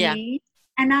regimented for me.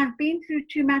 and I've been through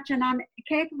too much, and I'm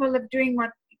capable of doing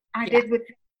what I Yeah. did with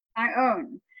my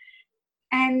own.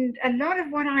 And a lot of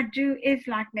what I do is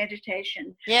like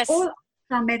meditation. Yes. All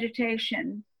arts are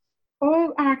meditation.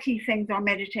 All arty things are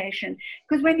meditation.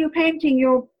 Because when you're painting,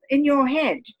 you're in your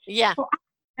head Yeah. for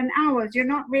hours and hours. You're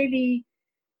not really,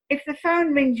 if the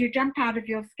phone rings, you jump out of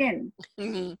your skin.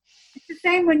 Mhm. It's the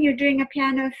same when you're doing a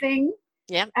piano thing,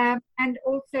 Yeah. and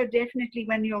also definitely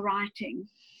when you're writing,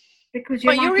 because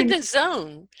you're Well, you're like in in, the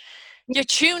zone. You're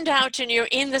tuned out and you're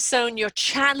in the zone. You're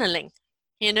channeling,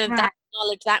 that right.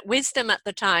 knowledge, that wisdom at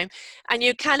the time, and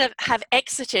you kind of have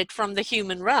exited from the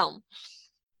human realm.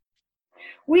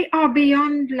 We are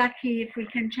beyond lucky if we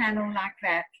can channel like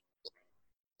that.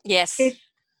 Yes. It,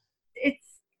 it's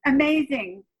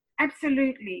amazing,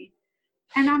 absolutely.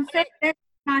 And I'm so glad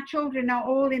my children are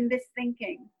all in this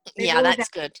thinking. They've Yeah, all that's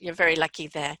good. You're very lucky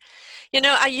there.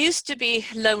 I used to be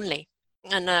lonely,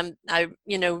 and I,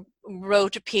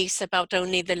 wrote a piece about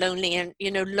only the lonely and,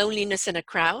 loneliness in a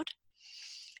crowd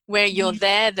where you're done.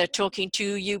 there, they're talking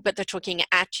to you, but they're talking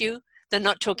at you. They're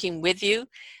not talking with you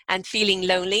and feeling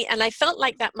lonely. And I felt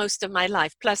like that most of my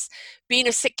life. Plus, being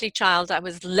a sickly child, I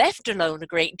was left alone a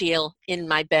great deal in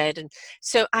my bed. And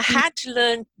so I had to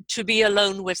learn to be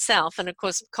alone with self. And of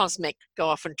course, cosmic, go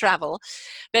off and travel.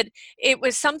 But it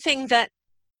was something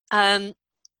um,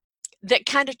 that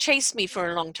kind of chased me for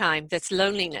a long time, that's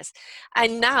loneliness.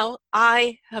 And now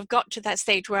I have got to that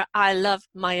stage where I love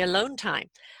my alone time.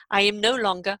 I am no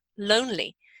longer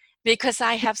lonely because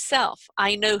I have self.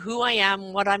 I know who I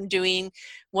am, what I'm doing,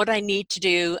 what I need to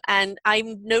do, and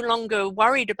I'm no longer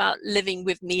worried about living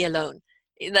with me alone.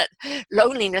 That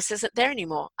loneliness isn't there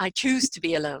anymore. I choose to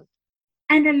be alone.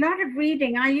 And a lot of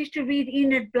reading. I used to read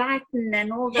Enid Blyton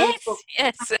and all those Yes, books.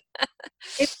 yes.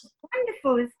 It's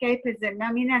wonderful escapism.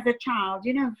 I mean, as a child,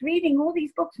 reading all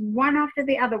these books one after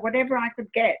the other, whatever I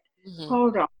could get Mm-hmm.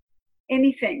 hold of,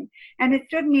 anything. And it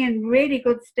stood me in really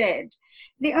good stead.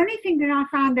 The only thing that I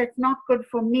found that's not good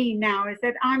for me now is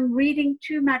that I'm reading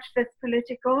too much that's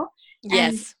political and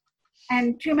Yes.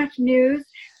 and too much news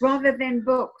rather than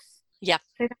books Yeah.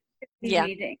 that I should be Yeah.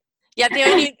 reading. Yeah,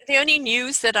 the only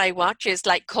news that I watch is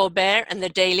like Colbert and The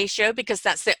Daily Show, because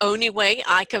that's the only way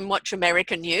I can watch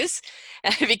American news.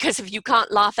 Because if you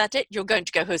can't laugh at it, you're going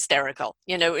to go hysterical,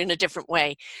 in a different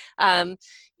way.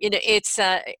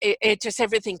 It just,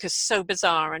 everything is so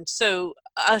bizarre and so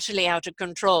utterly out of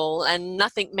control, and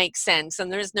nothing makes sense, and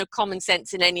there is no common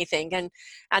sense in anything, and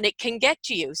it can get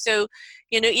to you. So,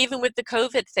 even with the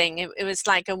COVID thing, it was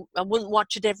like I wouldn't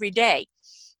watch it every day.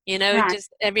 Right.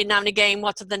 Just every now and again,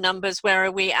 what are the numbers? Where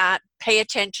are we at? Pay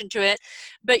attention to it,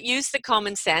 but use the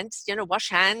common sense, wash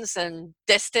hands and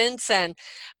distance,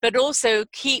 but also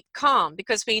keep calm,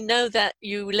 because we know that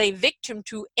you lay victim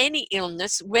to any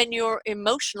illness when your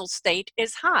emotional state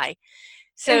is high.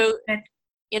 So, Isn't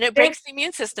it it? breaks the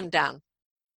immune system down.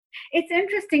 It's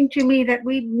interesting to me that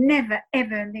we never,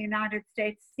 ever in the United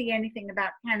States see anything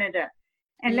about Canada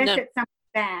unless No, it's something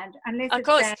bad, unless of it's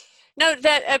course. bad. No,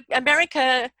 that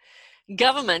America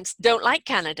governments don't like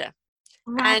Canada.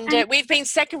 Right. And we've been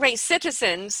second-rate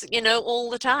citizens, all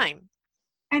the time.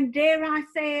 And dare I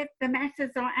say it, the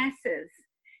masses are asses.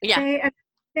 Yeah. They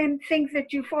them think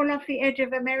that you fall off the edge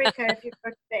of America if you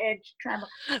go to the edge travel.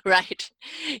 Right.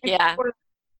 Yeah.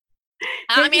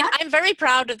 I There's mean, not I'm very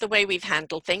proud of the way we've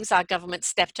handled things. Our government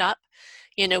stepped up,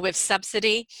 with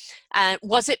subsidy.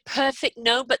 Was it perfect?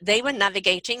 No, but they were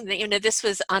navigating. This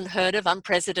was unheard of,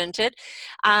 unprecedented.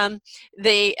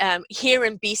 Here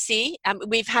in BC,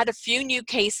 we've had a few new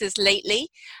cases lately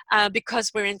because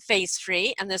we're in phase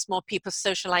 3 and there's more people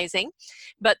socializing,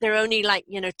 but they're only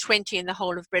 20 in the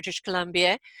whole of British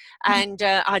Columbia, and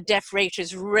our death rate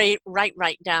is right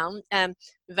down.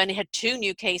 We've only had 2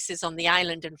 new cases on the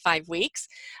island in 5 weeks.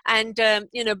 And,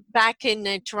 back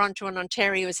in Toronto and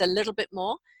Ontario is a little bit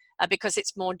more because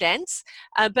it's more dense.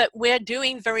 But we're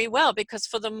doing very well because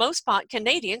for the most part,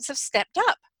 Canadians have stepped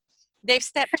up. They've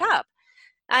stepped up.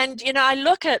 And, I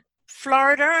look at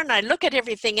Florida and I look at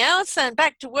everything else, and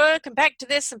back to work and back to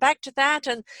this and back to that,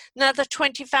 and another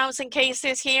 20,000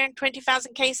 cases here and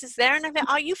 20,000 cases there. And I think,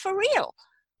 are you for real?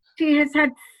 She has had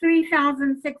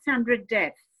 3,600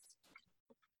 deaths.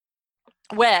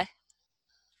 Where?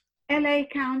 LA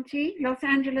County, Los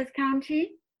Angeles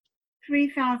County,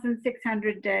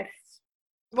 3,600 deaths.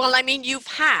 Well, I mean, you've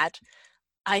had,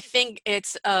 I think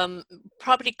it's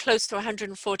probably close to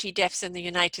 140 deaths in the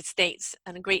United States,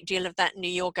 and a great deal of that in New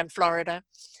York and Florida,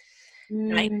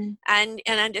 right? And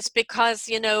it's because,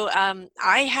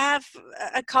 I have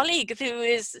a colleague who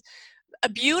is a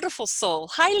beautiful soul,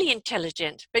 highly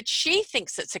intelligent, but she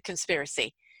thinks it's a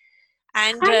conspiracy.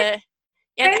 And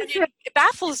And it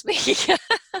baffles me. I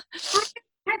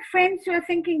have friends who are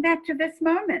thinking that to this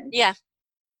moment. Yeah.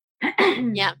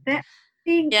 Yeah. They're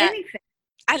seeing anything.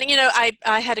 And, you know,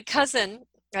 I had a cousin,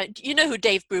 you know who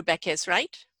Dave Brubeck is,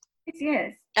 right?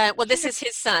 Yes. Well, this is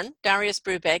his son, Darius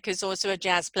Brubeck, who's also a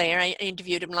jazz player. I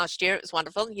interviewed him last year. It was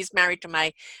wonderful. He's married to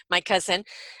my cousin,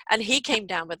 and he came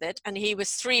down with it, and he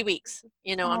was 3 weeks,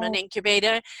 you know, on an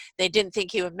incubator. They didn't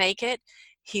think he would make it.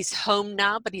 He's home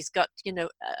now, but he's got, you know,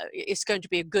 it's going to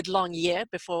be a good long year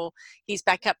before he's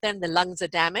back up there, and the lungs are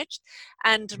damaged.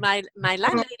 And my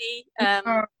landlady,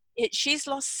 she's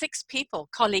lost 6 people,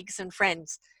 colleagues and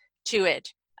friends, to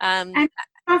it. And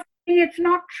it's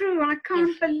not true. I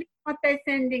can't believe what they're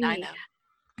sending me. I know.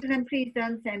 Then please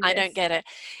don't send I don't get it.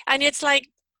 And it's like,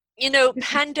 you know,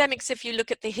 pandemics, if you look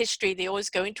at the history, they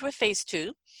always go into a phase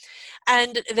 2.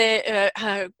 And they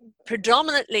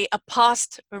predominantly are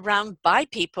passed around by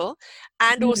people,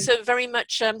 and also very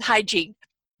much hygiene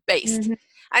based.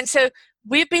 And so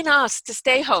we've been asked to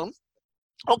stay home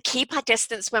or keep our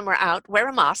distance when we're out, wear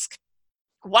a mask,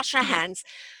 wash our hands,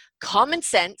 common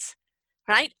sense,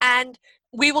 right? And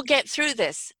we will get through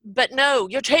this. But no,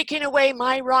 you're taking away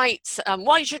my rights.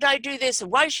 Why should I do this?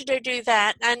 Why should I do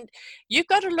that? And you've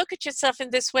got to look at yourself in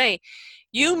this way.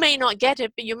 You may not get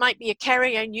it, but you might be a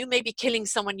carrier, and you may be killing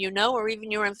someone you know, or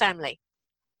even your own family.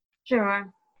 Sure.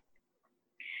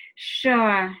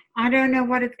 I don't know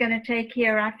what it's going to take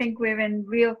here. I think we're in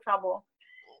real trouble.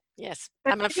 Yes,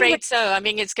 but I'm afraid so. I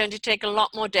mean, it's going to take a lot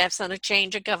more deaths and a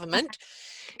change of government,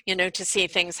 you know, to see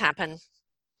things happen.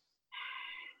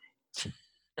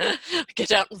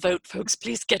 Get out and vote, folks.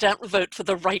 Please get out and vote for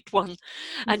the right one,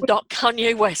 and not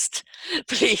Kanye West,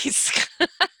 please.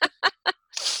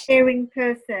 Caring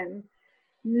person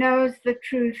knows the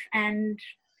truth, and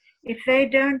if they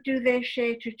don't do their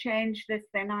share to change this,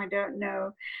 then I don't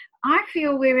know. I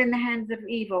feel we're in the hands of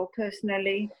evil,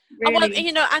 personally. Really. Well,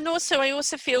 you know, and also I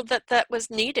also feel that was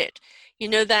needed. You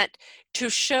know, that to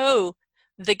show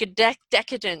the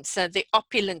decadence, the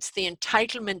opulence, the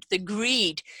entitlement, the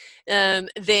greed,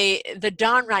 the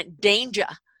downright danger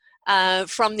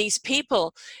from these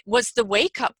people was the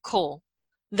wake-up call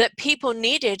that people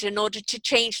needed in order to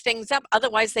change things up.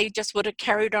 Otherwise, they just would have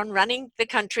carried on running the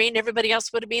country, and everybody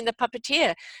else would have been the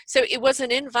puppeteer. So it was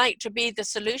an invite to be the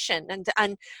solution,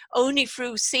 and only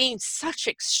through seeing such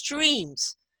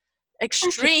extremes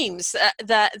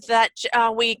that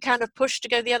we kind of push to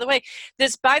go the other way.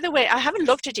 There's, by the way, I haven't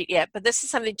looked at it yet, but this is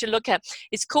something to look at.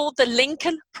 It's called the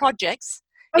Lincoln Projects.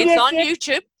 It's on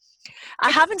YouTube. I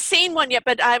haven't seen one yet,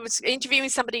 but I was interviewing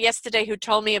somebody yesterday who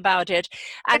told me about it,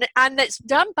 and it's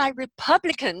done by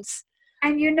Republicans.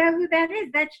 And you know who that is?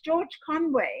 That's George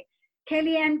Conway,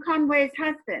 Kellyanne Conway's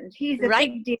husband. He's a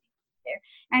big deal there.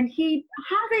 And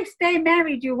how they stay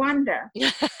married, you wonder.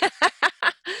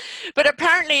 But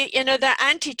apparently, you know, they're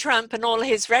anti-Trump and all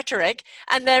his rhetoric,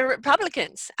 and they're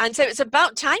Republicans. And so it's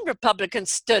about time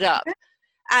Republicans stood up.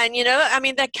 And, you know, I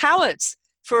mean, they're cowards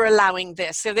for allowing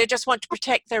this. So they just want to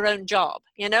protect their own job,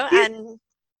 you know. Do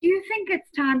you think it's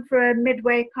time for a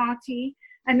midway party,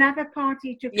 another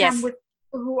party to come with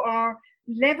people who are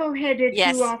level-headed,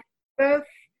 who are both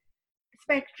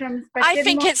spectrums? But I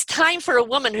think it's time for a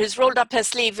woman who's rolled up her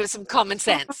sleeve with some common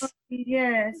sense.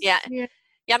 Yes. Yeah.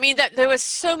 I mean, there were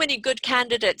so many good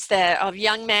candidates there of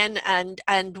young men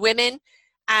and women,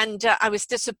 and I was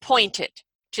disappointed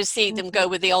to see them go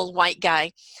with the old white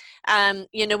guy.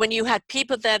 You know, when you had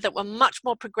people there that were much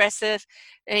more progressive,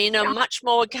 you know, much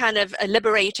more kind of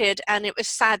liberated, and it was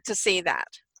sad to see that.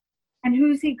 And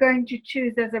who's he going to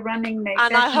choose as a running mate?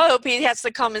 And I hope he has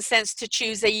the common sense to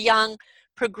choose a young,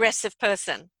 progressive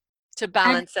person to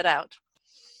balance it out.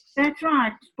 That's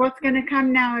right. What's going to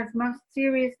come now is most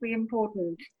seriously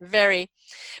important. Very.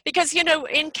 Because, you know,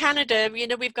 in Canada, you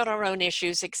know, we've got our own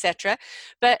issues, etc.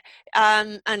 But,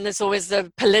 and there's always the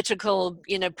political,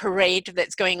 you know, parade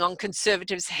that's going on.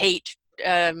 Conservatives hate,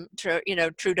 you know,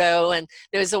 Trudeau, and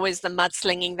there's always the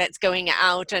mudslinging that's going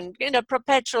out, and, you know,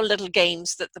 perpetual little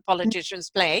games that the politicians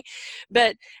play.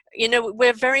 But, you know,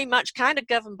 we're very much kind of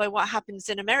governed by what happens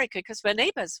in America because we're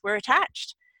neighbors, we're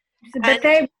attached. But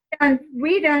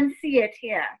we don't see it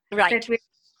here. Right.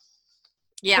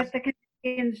 But the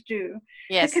Canadians do.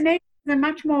 Yes. The Canadians are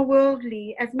much more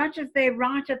worldly, as much as they're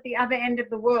right at the other end of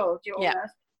the world,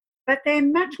 almost. But they're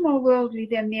much more worldly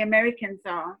than the Americans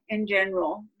are in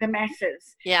general, the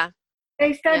masses. Yeah.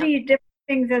 They study different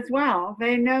things as well.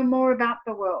 They know more about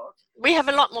the world. We have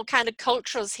a lot more kind of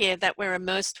cultures here that we're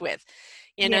immersed with,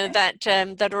 you know, that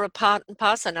are a part and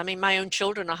parcel. I mean, my own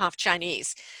children are half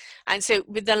Chinese. And so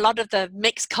with a lot of the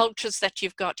mixed cultures that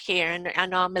you've got here,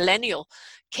 and our millennial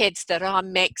kids that are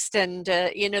mixed, and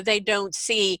they don't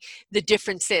see the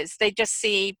differences. They just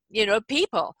see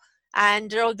people,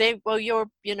 and you're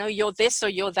this or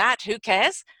you're that. Who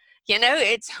cares?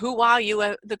 It's who are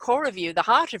you, the core of you, the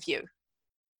heart of you.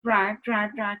 Right.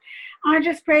 I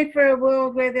just pray for a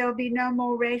world where there'll be no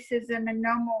more racism and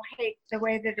no more hate the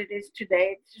way that it is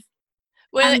today. It's just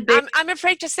well, I'm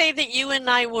afraid to say that you and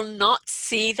I will not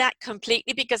see that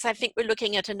completely, because I think we're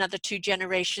looking at another 2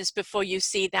 generations before you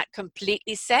see that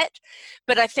completely set.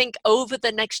 But I think over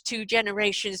the next 2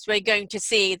 generations, we're going to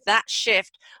see that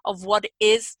shift of what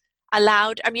is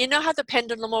allowed. I mean, you know how the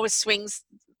pendulum always swings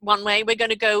one way? We're going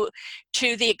to go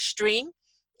to the extreme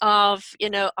of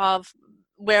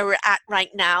where we're at right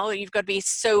now. You've got to be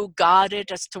so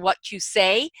guarded as to what you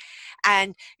say,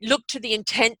 and look to the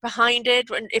intent behind it.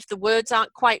 And if the words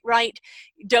aren't quite right,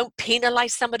 don't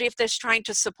penalize somebody if they're trying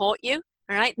to support you.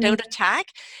 All right, don't attack.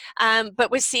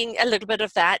 But we're seeing a little bit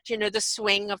of that, the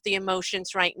swing of the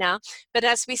emotions right now. But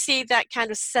as we see that kind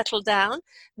of settle down,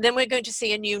 then we're going to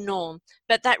see a new norm.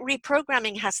 But that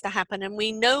reprogramming has to happen. And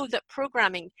we know that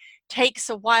programming takes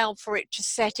a while for it to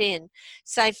set in.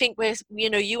 So I think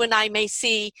you and I may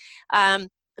see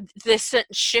the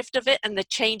certain shift of it and the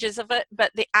changes of it,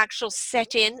 but the actual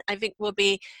set in, I think, will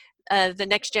be the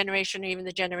next generation or even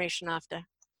the generation after.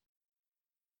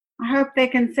 I hope they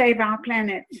can save our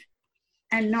planet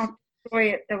and not destroy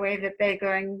it the way that they're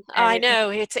going. I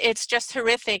know, it's just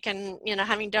horrific. And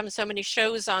having done so many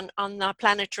shows on the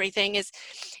planetary thing, is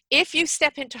if you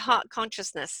step into heart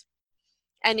consciousness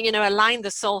and align the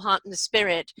soul, heart, and the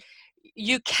spirit,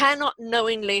 you cannot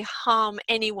knowingly harm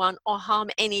anyone or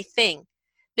harm anything,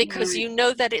 because you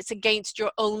know that it's against your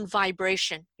own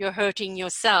vibration. You're hurting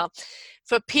yourself.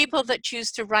 For people that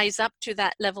choose to rise up to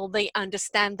that level, they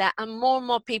understand that, and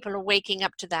more people are waking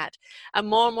up to that, and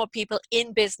more people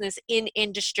in business, in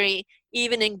industry,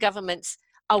 even in governments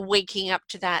are waking up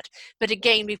to that. But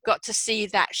again, we've got to see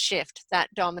that shift,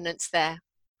 that dominance there.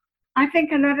 I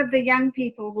think a lot of the young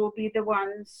people will be the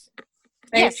ones.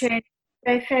 They're fed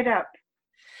up.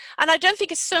 And I don't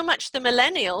think it's so much the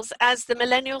millennials as the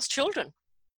millennials' children.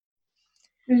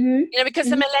 Because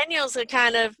the millennials are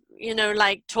kind of,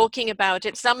 like talking about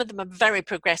it. Some of them are very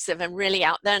progressive and really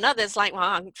out there, and others like,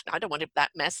 well, I don't want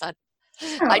that mess.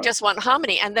 I just want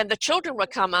harmony. And then the children will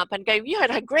come up and go, you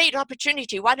had a great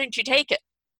opportunity. Why don't you take it?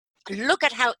 Look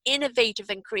at how innovative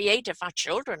and creative our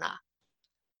children are.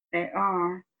 They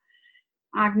are.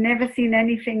 I've never seen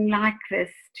anything like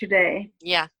this today.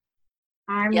 Yeah.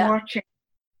 I'm watching.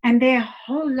 And there are a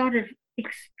whole lot of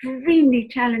extremely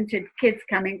talented kids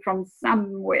coming from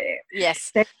somewhere.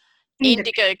 Yes.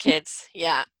 Indigo kids.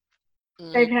 Yeah.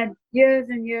 They've had years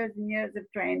and years and years of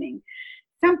training.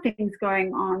 Something's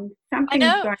going on. I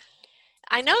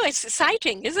know, it's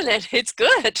exciting, isn't it? It's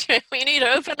good. We need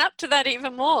to open up to that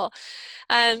even more.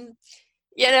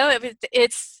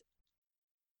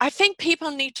 I think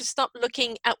people need to stop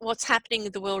looking at what's happening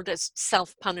in the world as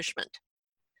self-punishment,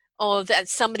 or that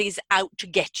somebody's out to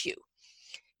get you.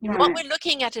 Right. What we're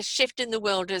looking at, a shift in the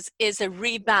world, is a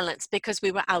rebalance, because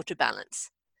we were out of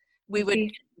balance. We were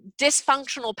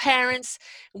dysfunctional parents.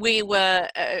 We were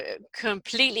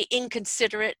completely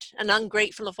inconsiderate and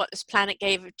ungrateful of what this planet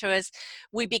gave to us.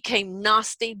 We became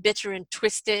nasty, bitter, and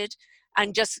twisted,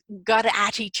 and just got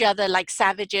at each other like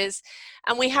savages.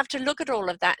 And we have to look at all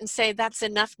of that and say, that's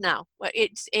enough now.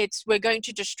 We're going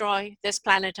to destroy this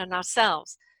planet and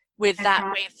ourselves with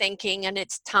that way of thinking, and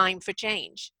it's time for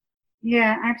change.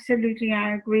 Yeah, absolutely.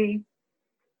 I agree.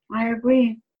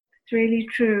 It's really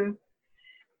true.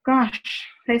 Gosh,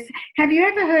 have you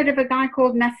ever heard of a guy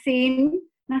called Nassim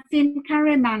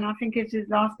Karaman? I think is his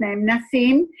last name.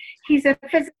 Nassim. He's a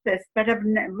physicist, but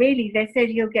really, they said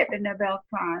he'll get the Nobel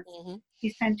Prize.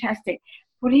 He's fantastic.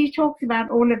 Well, he talks about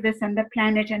all of this and the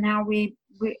planet, and how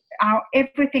our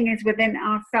everything is within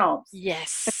ourselves.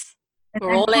 Yes,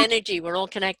 we're all energy. We're all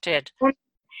connected.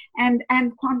 And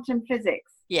quantum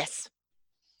physics. Yes.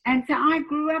 And so I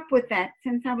grew up with that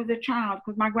since I was a child,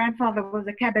 because my grandfather was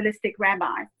a Kabbalistic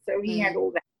rabbi, so he had all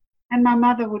that. And my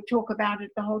mother would talk about it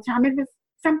the whole time. It was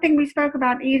something we spoke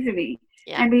about easily,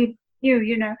 and we knew,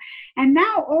 And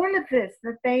now all of this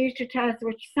that they used to tell us,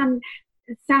 which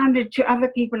sounded to other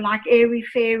people like airy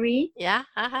fairy,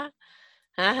 coming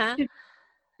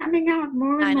out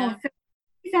more and more. So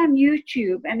he's on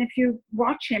YouTube, and if you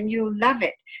watch him, you'll love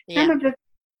it. Some of the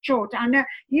short. I know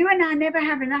you and I never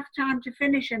have enough time to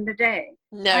finish in the day.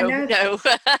 No,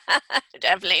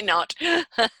 definitely not.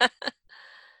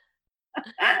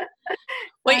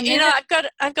 Well, I you never, know,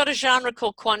 I've got a genre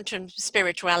called quantum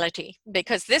spirituality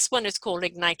because this one is called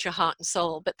Ignite Your Heart and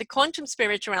Soul. But the quantum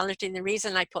spirituality, and the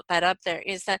reason I put that up there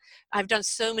is that I've done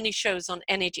so many shows on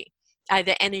energy,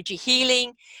 either energy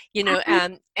healing, you know,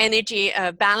 energy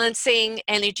balancing,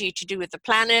 energy to do with the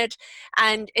planet.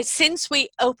 And it's since we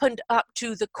opened up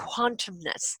to the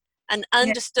quantumness and yeah,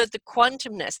 understood the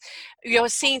quantumness, you're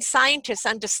seeing scientists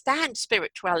understand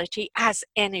spirituality as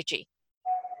energy,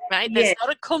 right? There's yeah,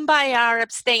 not a kumbaya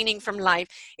abstaining from life.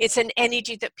 It's an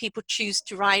energy that people choose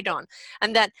to ride on.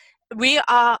 And that we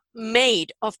are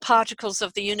made of particles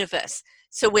of the universe.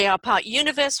 So we are part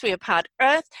universe, we are part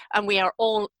earth, and we are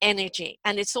all energy.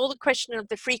 And it's all a question of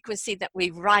the frequency that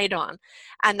we ride on.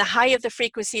 And the higher the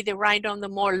frequency they ride on, the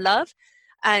more love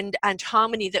and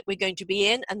harmony that we're going to be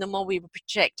in. And the more we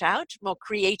project out, more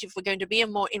creative we're going to be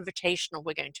and more invitational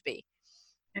we're going to be.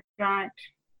 that's right.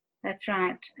 That's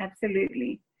right.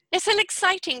 Absolutely. It's an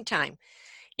exciting time.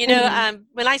 You know, Mm.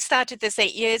 when I started this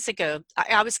 8 years ago,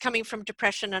 I was coming from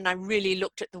depression and I really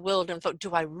looked at the world and thought,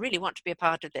 do I really want to be a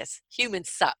part of this? Humans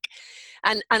suck.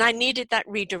 And I needed that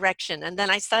redirection. And then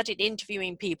I started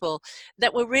interviewing people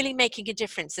that were really making a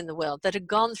difference in the world, that had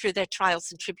gone through their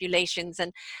trials and tribulations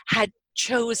and had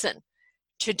chosen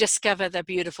to discover their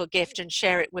beautiful gift and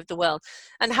share it with the world.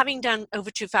 And having done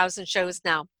over 2,000 shows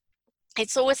now,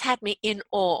 it's always had me in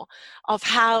awe of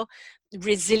how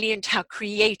resilient, how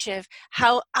creative,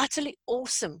 how utterly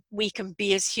awesome we can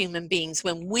be as human beings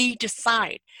when we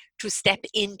decide to step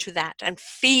into that and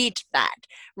feed that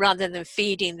rather than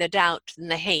feeding the doubt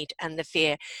and the hate and the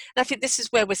fear. And I think this is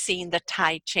where we're seeing the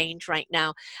tide change right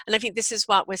now. And I think this is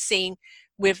what we're seeing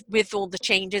with all the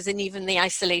changes and even the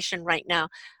isolation right now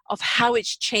of how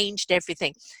it's changed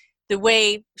everything. The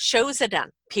way shows are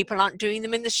done. People aren't doing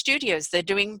them in the studios, they're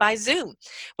doing by Zoom.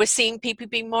 We're seeing people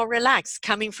being more relaxed,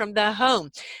 coming from their home.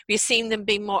 We're seeing them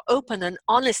being more open and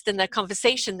honest in their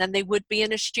conversation than they would be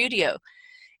in a studio.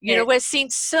 You know, Yes. we're seeing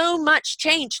so much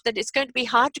change that it's going to be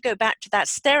hard to go back to that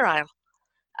sterile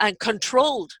and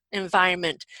controlled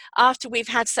environment after we've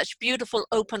had such beautiful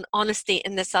open honesty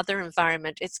in this other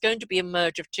environment. It's going to be a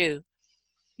merge of two.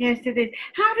 Yes, it is.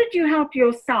 How did you help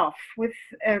yourself with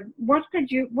what can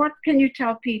you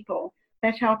tell people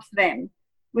that helps them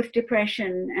with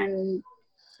depression and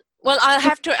Well, I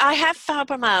have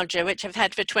fibromyalgia, which I've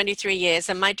had for 23 years,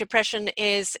 and my depression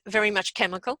is very much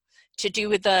chemical to do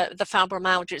with the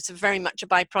fibromyalgia. It's very much a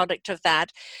byproduct of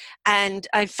that. And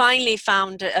I finally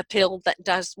found a pill that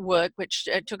does work, which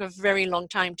took a very long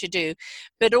time to do.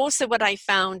 But also what I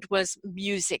found was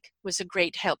music was a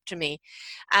great help to me.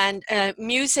 And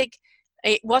music,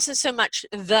 it wasn't so much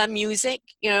the music,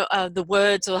 you know, the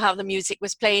words or how the music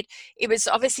was played. It was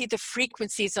obviously the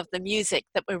frequencies of the music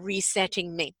that were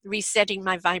resetting me, resetting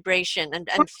my vibration what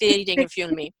and feeding and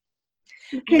fueling me.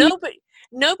 can you No, but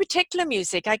no particular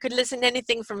music. I could listen to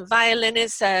anything from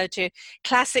violinists to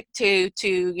classic to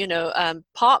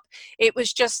pop. It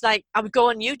was just like I would go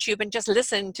on YouTube and just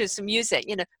listen to some music.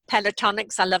 You know,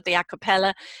 pentatonics. I love the a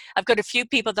cappella. I've got a few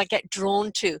people that get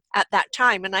drawn to at that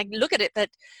time, and I look at it that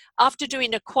after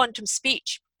doing a quantum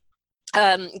speech,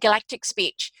 galactic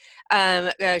speech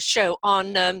show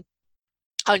on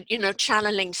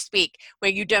channeling speak,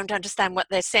 where you don't understand what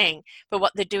they're saying, but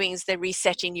what they're doing is they're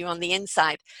resetting you on the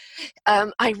inside.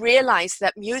 I realized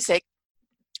that music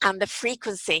and the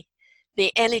frequency,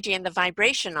 the energy and the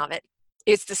vibration of it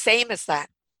is the same as that.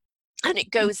 And it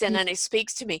goes in and it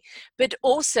speaks to me, but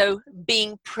also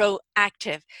being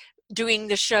proactive, doing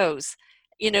the shows,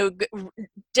 you know,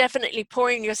 definitely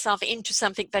pouring yourself into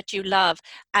something that you love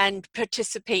and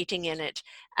participating in it.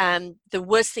 The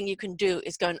worst thing you can do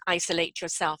is go and isolate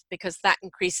yourself because that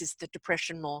increases the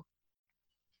depression more.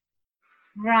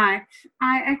 Right.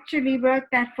 I actually wrote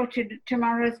that for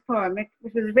tomorrow's poem. It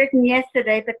was written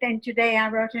yesterday, but then today I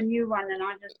wrote a new one and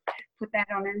I just put that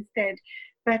on instead.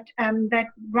 But that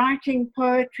writing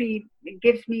poetry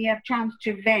gives me a chance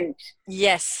to vent.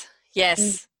 Yes, And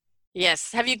yes,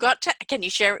 yes. Have you got to, can you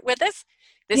share it with us?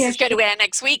 This yeah, is going sure. to air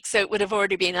next week, so it would have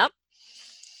already been up.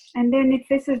 And then if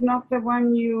this is not the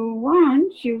one you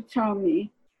want, you tell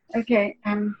me. Okay.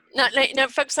 No, no, no,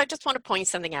 folks, I just want to point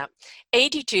something out.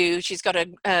 82, she's got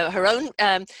her own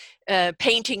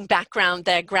painting background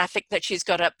there, graphic that she's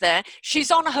got up there.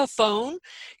 She's on her phone,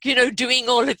 you know, doing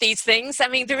all of these things. I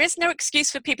mean, there is no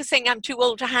excuse for people saying I'm too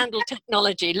old to handle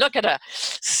technology. Look at her.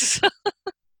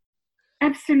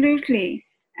 Absolutely.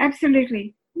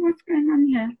 Absolutely. What's going on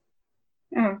here?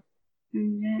 Oh.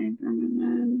 Yeah.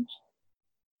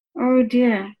 Oh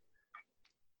dear.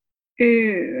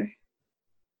 Ooh.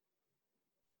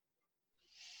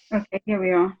 Okay, here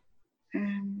we are.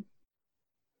 Um,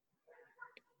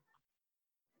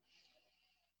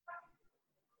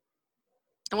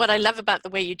 And what I love about the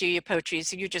way you do your poetry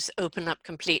is you just open up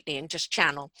completely and just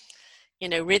channel,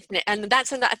 rhythm. And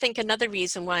that's, I think, another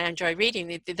reason why I enjoy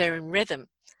reading. They're in rhythm.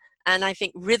 And I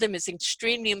think rhythm is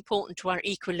extremely important to our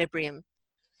equilibrium.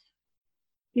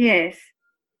 Yes.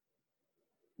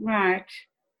 Right.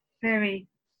 Very.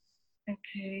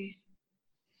 Okay.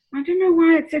 I don't know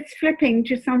why it's flipping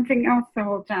to something else the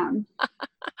whole time.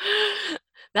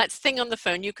 That thing on the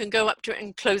phone, you can go up to it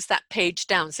and close that page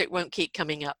down so it won't keep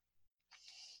coming up.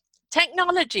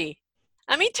 Technology.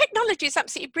 I mean, technology is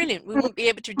absolutely brilliant. We won't be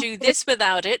able to do this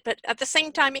without it, but at the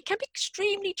same time, it can be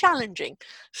extremely challenging.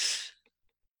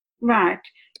 Right.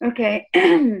 Okay.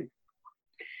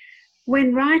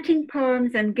 When writing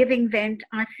poems and giving vent,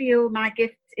 I feel my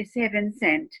gift is heaven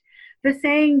sent. The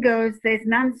saying goes, there's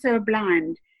none so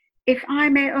blind. If I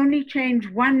may only change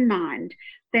one mind,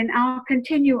 then I'll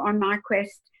continue on my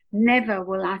quest. Never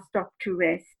will I stop to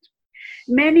rest.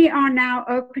 Many are now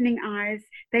opening eyes.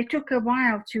 They took a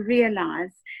while to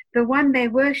realize the one they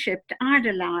worshipped,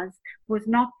 idolized, was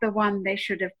not the one they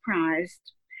should have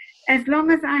prized. As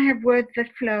long as I have words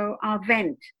that flow, I'll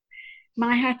vent.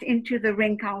 My hat into the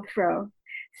rink I'll throw.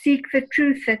 Seek the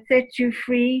truth that sets you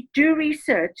free. Do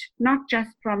research, not just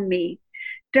from me.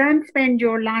 Don't spend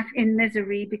your life in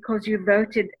misery because you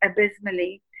voted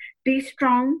abysmally. Be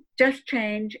strong, just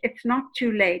change. It's not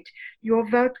too late. Your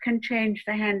vote can change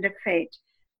the hand of fate.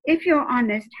 If you're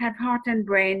honest, have heart and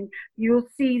brain, you'll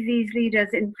see these leaders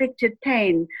inflicted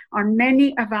pain on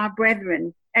many of our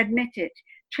brethren. Admit it.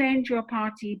 Change your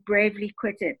party, bravely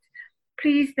quit it.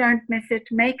 Please don't miss it.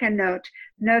 Make a note.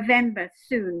 November,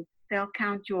 soon, they'll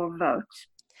count your vote.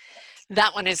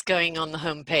 That one is going on the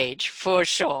homepage for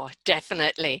sure,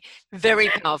 definitely. Very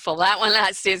powerful. That one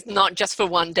is not just for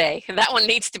one day. That one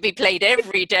needs to be played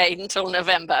every day until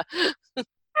November. I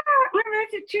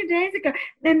wrote it 2 days ago.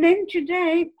 And then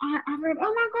today, I wrote,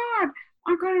 oh my God,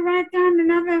 I've got to write down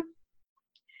another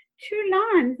 2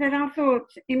 lines that I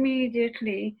thought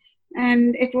immediately.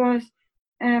 And it was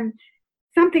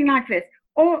something like this.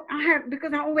 Or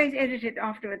because I always edit it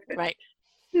afterwards. Right.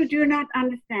 Who do not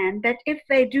understand that if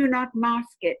they do not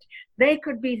mask it, they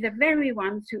could be the very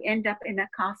ones who end up in a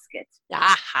casket.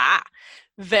 Aha!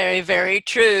 Very, very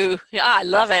true. Yeah, I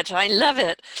love it. I love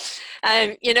it.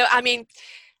 I mean,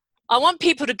 I want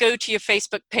people to go to your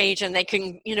Facebook page and they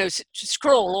can,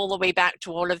 scroll all the way back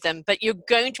to all of them. But you're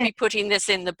going to be putting this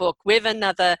in the book with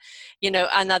another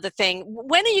thing.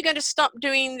 When are you going to stop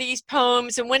doing these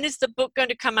poems? And when is the book going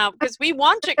to come out? Because we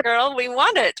want it, girl. We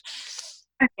want it.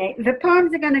 Okay, the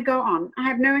poems are going to go on. I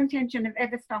have no intention of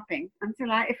ever stopping until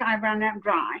if I run out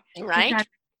dry. Right.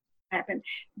 Happen.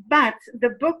 But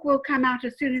the book will come out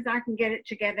as soon as I can get it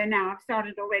together now. I've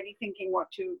started already thinking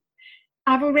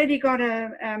I've already got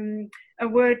a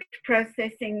word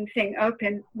processing thing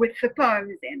open with the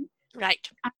poems in. Right.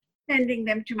 I'm sending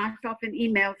them to myself in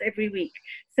emails every week,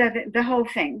 so that the whole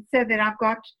thing, so that I've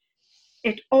got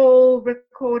it all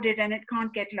recorded and it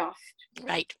can't get lost.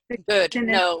 Right. Good.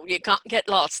 No, you can't get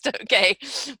lost. Okay.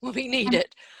 We need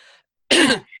it.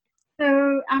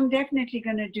 So I'm definitely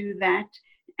going to do that.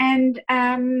 And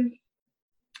I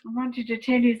wanted to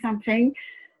tell you something.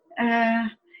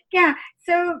 Yeah.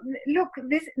 So look,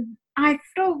 I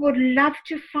still would love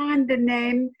to find the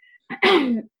name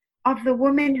of the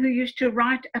woman who used to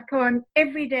write a poem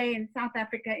every day in South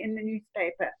Africa in the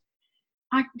newspaper.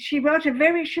 She was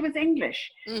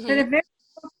English, Mm-hmm. but a very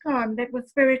short poem that was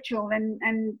spiritual.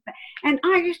 And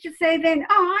I used to say then,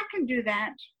 oh, I can do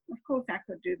that. Of course I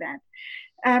could do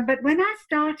that. But when I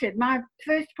started, my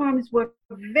first poems were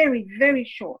very, very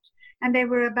short. And they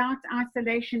were about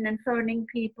isolation and phoning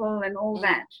people and all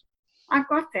that. I've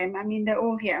got them. I mean, they're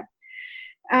all here.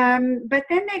 But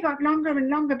then they got longer and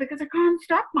longer because I can't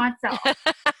stop myself.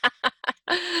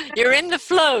 You're in the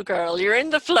flow, girl. You're in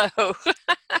the flow.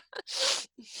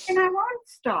 And I won't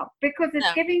stop because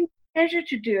it's giving pleasure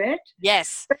to do it.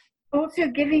 Yes. But also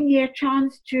giving me a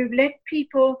chance to let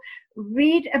people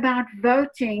read about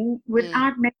voting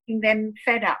without making them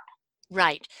fed up.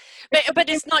 Right. But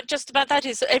it's not just about that.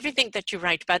 It's everything that you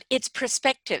write about. It's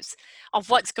perspectives of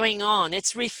what's going on.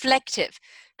 It's reflective.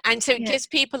 And so it gives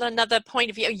people another point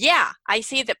of view. Yeah, I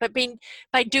see that. But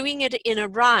by doing it in a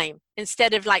rhyme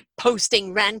instead of like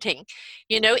posting, ranting,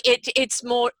 it's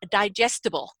more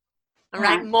digestible. All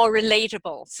right, more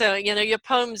relatable. So, your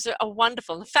poems are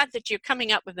wonderful. The fact that you're coming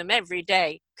up with them every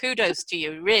day, kudos to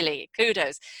you, really,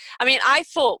 kudos. I mean, I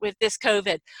thought with this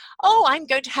COVID, I'm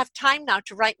going to have time now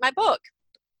to write my book.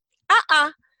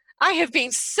 I have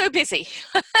been so busy,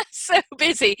 so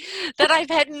busy that I've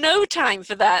had no time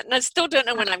for that. And I still don't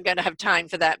know when I'm going to have time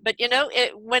for that. But,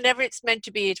 whenever it's meant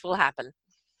to be, it will happen.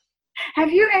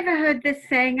 Have you ever heard this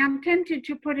saying? I'm tempted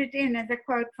to put it in as a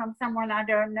quote from someone I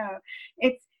don't know.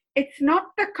 It's not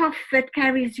the cough that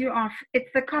carries you off, it's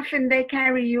the coffin they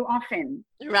carry you off in.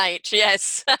 Right,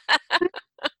 yes.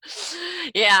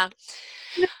 Yeah.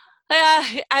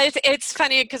 It's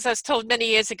funny because I was told many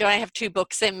years ago I have 2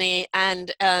 books in me,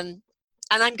 and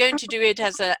I'm going to do it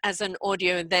as an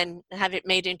audio and then have it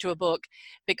made into a book,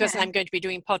 because Yeah. I'm going to be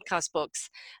doing podcast books.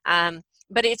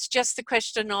 But it's just the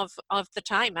question of the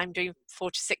time. I'm doing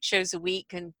 4 to 6 shows a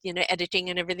week, and editing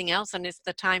and everything else, and it's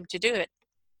the time to do it.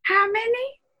 How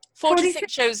many? 4 to 6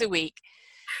 46? shows a week.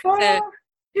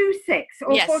 426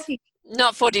 or Yes. 40?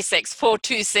 Not 46,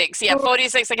 426. Yeah,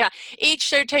 46. Each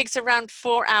show takes around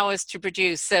 4 hours to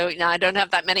produce. So I don't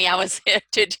have that many hours here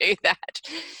to do that.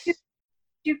 Do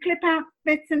you clip out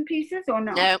bits and pieces or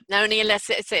not? No, only unless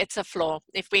it's a flaw.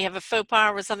 If we have a faux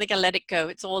pas or something, I let it go.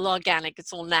 It's all organic.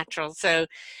 It's all natural. So,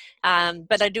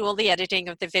 but I do all the editing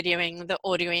of the videoing, the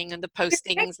audioing, and the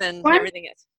postings and everything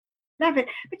else. Love it.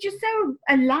 But you're so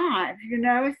alive,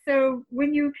 so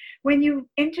when you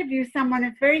interview someone,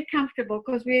 it's very comfortable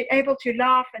because we're able to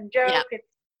laugh and joke. Yeah. It's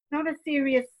not a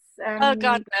serious oh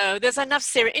God, no, there's enough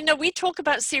serious. We talk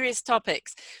about serious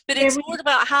topics, but it's all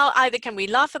about how either can we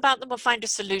laugh about them or find a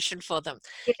solution for them.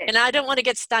 Yes. And I don't want to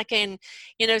get stuck in,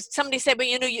 somebody said, well,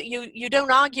 you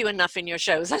don't argue enough in your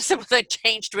shows. I said, well, then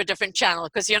change to a different channel,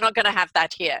 because you're not going to have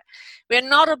that here. We're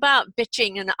not about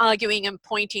bitching and arguing and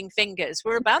pointing fingers.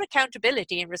 We're about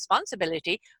accountability and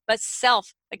responsibility, but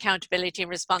self-accountability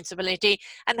and responsibility.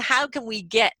 And how can we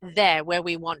get there where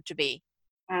we want to be?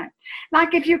 Right.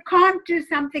 Like if you can't do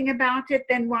something about it,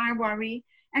 then why worry?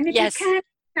 And if yes. you can do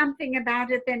something about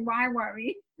it, then why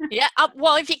worry? Yeah.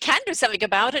 Well, if you can do something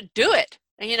about it, do it.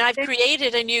 And, I've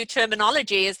created a new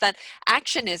terminology, is that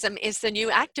actionism is the new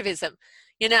activism.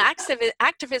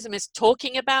 Activism is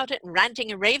talking about it and ranting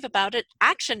and rave about it.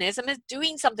 Actionism is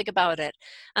doing something about it.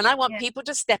 And I want people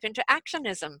to step into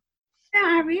actionism. Yeah,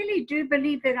 I really do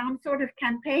believe that I'm sort of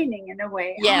campaigning in a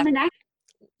way. Yeah. I'm an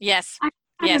activist. Yes. I'm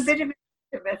yes. a bit of an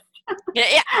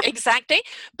yeah, exactly.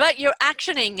 But you're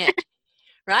actioning it,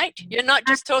 right? You're not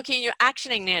just talking, you're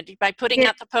actioning it by putting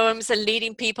out the poems and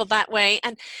leading people that way.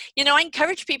 And, I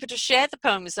encourage people to share the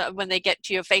poems when they get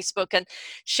to your Facebook, and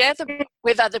share them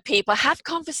with other people. Have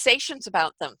conversations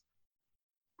about them.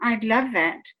 I'd love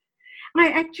that.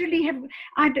 I actually have,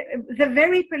 the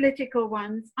very political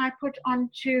ones I put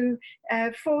onto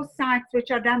 4 sites which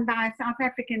are done by a South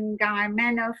African guy,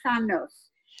 Mano Thanos.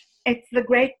 It's the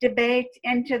Great Debate,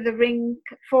 Enter the Ring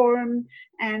Forum,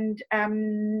 and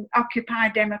Occupy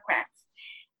Democrats.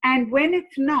 And when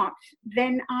it's not,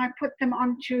 then I put them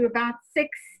onto about 6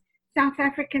 South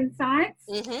African sites,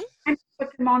 and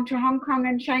put them onto Hong Kong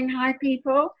and Shanghai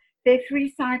people. There are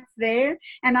 3 sites there,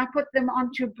 and I put them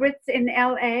onto Brits in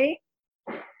LA,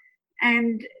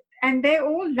 and they're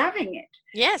all loving it.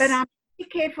 Yes. But I'm be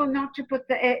careful not to put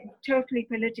the totally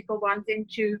political ones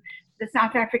into the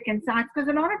South African sites, because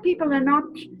a lot of people are not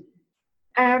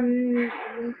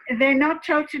they're not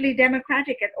totally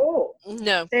democratic at all.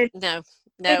 No.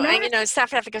 And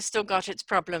South Africa's still got its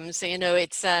problems.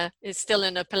 It's still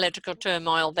in a political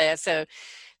turmoil there, so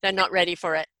they're not ready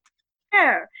for it.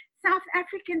 Yeah, South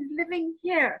Africans living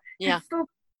here have still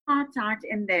apartheid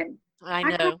in them. I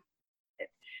know.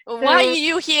 Well, why are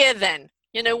you here then?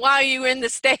 Why are you in the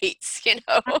States?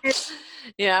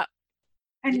 Yeah.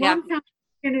 And one time,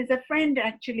 as a friend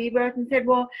actually wrote and said,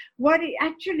 well,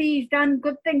 he's done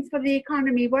good things for the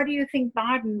economy. What do you think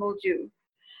Biden will do?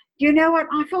 You know what?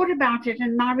 I thought about it,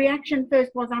 and my reaction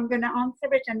first was, I'm going to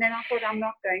answer it. And then I thought, I'm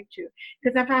not going to.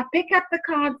 Because if I pick up the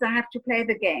cards, I have to play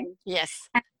the game. Yes.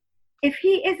 And if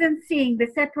he isn't seeing the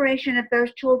separation of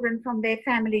those children from their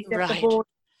families at the border,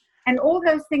 and all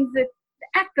those things that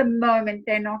at the moment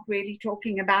they're not really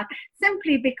talking about,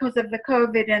 simply because of the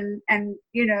COVID and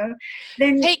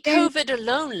then take COVID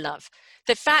alone, love.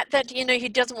 The fact that he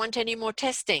doesn't want any more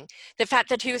testing, the fact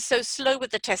that he was so slow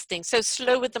with the testing, so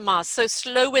slow with the masks, so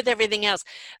slow with everything else.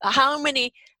 How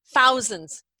many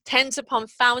thousands, tens upon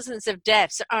thousands of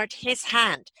deaths are at his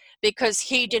hand because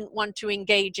he didn't want to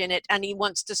engage in it, and he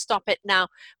wants to stop it now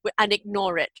and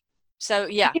ignore it. So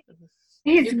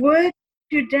his word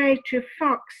today to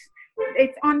Fox,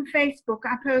 it's on Facebook,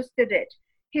 I posted it.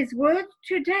 His words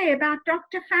today about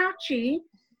Dr. Fauci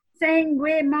saying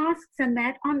wear masks and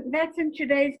that's in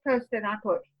today's post that I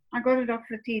put. I got it off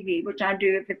the TV, which I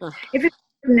do. If it's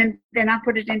written, then I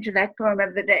put it into that poem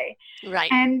of the day.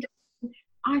 Right. And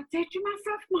I said to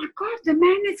myself, my God, the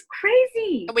man is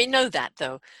crazy. We know that,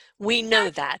 though. We know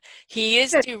that. He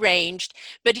is deranged,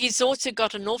 but he's also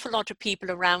got an awful lot of people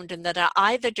around him that are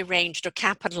either deranged or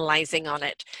capitalizing on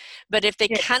it. But if they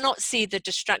Yes. cannot see the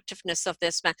destructiveness of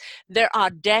this man, there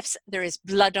are deaths, there is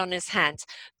blood on his hands.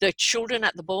 The children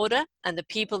at the border and the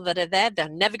people that are there, they're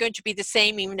never going to be the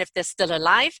same, even if they're still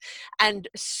alive. And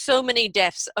so many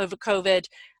deaths over COVID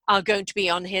are going to be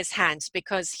on his hands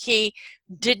because he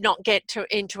did not get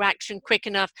into action quick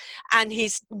enough, and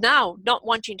he's now not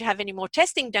wanting to have any more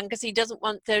testing done because he doesn't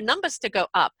want the numbers to go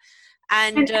up.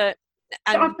 And the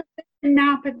opposition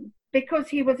now, because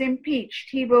he was impeached,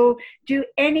 he will do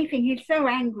anything. He's so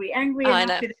angry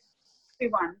enough to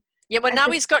everyone. Yeah, well, now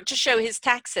he's got to show his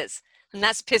taxes, and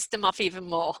that's pissed him off even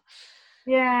more.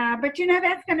 Yeah, but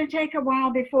that's going to take a while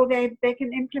before they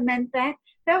can implement that.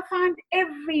 They'll find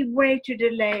every way to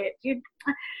delay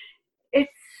it.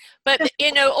 But,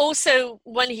 also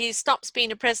when he stops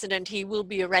being a president, he will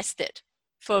be arrested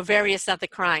for various other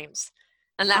crimes.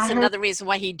 And that's another reason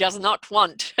why he does not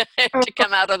want to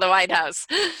come out of the White House.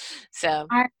 So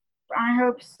I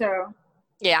hope so.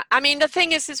 Yeah, I mean, the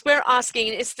thing is we're asking,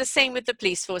 it's the same with the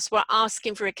police force, we're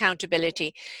asking for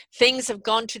accountability. Things have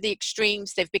gone to the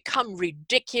extremes, they've become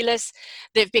ridiculous,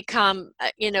 they've become,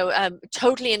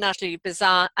 totally and utterly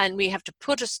bizarre, and we have to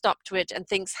put a stop to it, and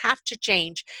things have to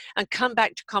change and come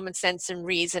back to common sense and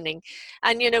reasoning.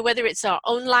 And, whether it's our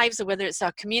own lives or whether it's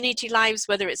our community lives,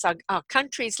 whether it's our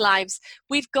country's lives,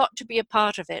 we've got to be a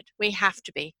part of it. We have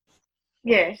to be.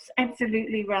 Yes,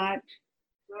 absolutely right.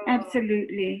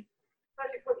 Absolutely.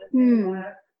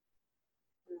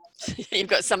 You've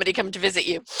got somebody coming to visit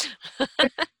you.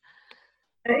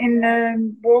 In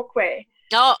the walkway.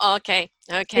 Oh, okay.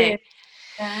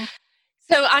 Yeah.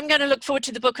 So I'm going to look forward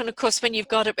to the book, and of course, when you've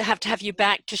got it, we have to have you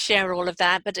back to share all of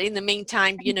that. But in the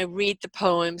meantime, read the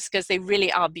poems because they really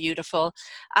are beautiful.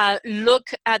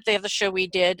 Look at the other show we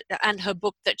did and her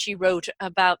book that she wrote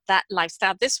about that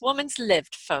lifestyle. This woman's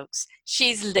lived, folks.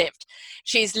 She's lived.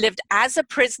 She's lived as a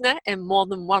prisoner in more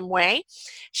than one way.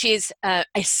 She's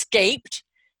escaped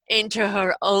into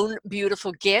her own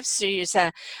beautiful gifts. She is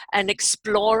an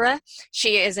explorer.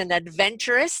 She is an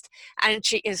adventurist, and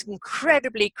she is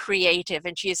incredibly creative.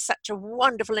 And she is such a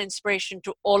wonderful inspiration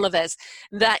to all of us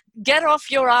that get off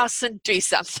your ass and do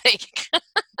something.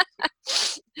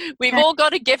 We've all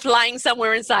got a gift lying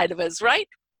somewhere inside of us, right?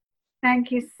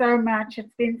 Thank you so much.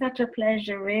 It's been such a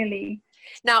pleasure, really.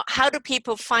 Now, how do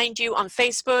people find you on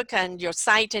Facebook and your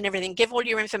site and everything? Give all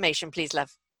your information, please,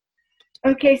 love.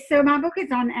 Okay, so my book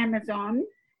is on Amazon.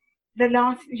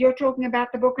 You're talking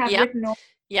about the book I've written,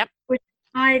 which is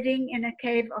Hiding in a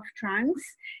Cave of Trunks,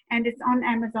 and it's on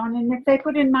Amazon. And if they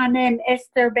put in my name,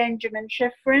 Esther Benjamin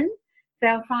Schifrin,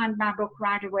 they'll find my book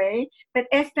right away. But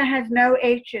Esther has no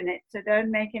H in it, so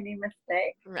don't make any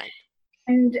mistake. Right.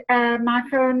 And my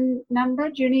phone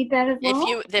number, do you need that as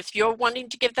well? If you're wanting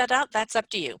to give that out, that's up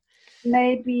to you.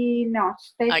 Maybe not.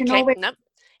 They can always. No.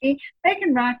 They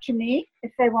can write to me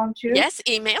if they want to. Yes,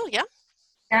 email, yeah.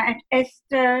 At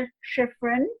Esther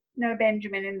Schifrin, no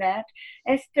Benjamin in that.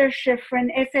 Esther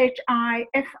Schifrin, SHIFREN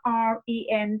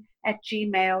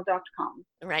 @gmail.com.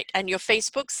 Right, and your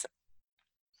Facebooks?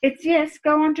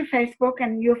 Go onto Facebook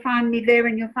and you'll find me there,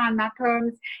 and you'll find my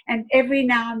poems, and every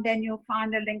now and then you'll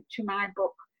find a link to my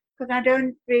book, because I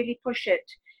don't really push it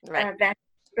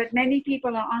but many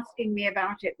people are asking me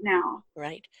about it now.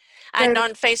 Right. And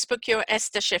on Facebook, you're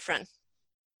Esther Schifrin.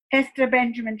 Esther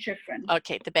Benjamin Schifrin.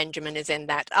 Okay, the Benjamin is in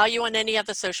that. Are you on any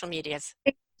other social medias?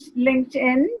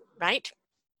 LinkedIn. Right.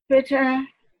 Twitter,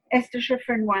 Esther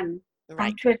Schifrin 1.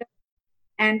 Right. On Twitter.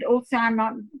 And also I'm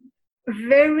on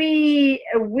very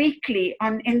weekly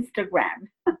on Instagram.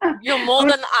 You're more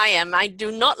than I am. I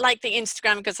do not like the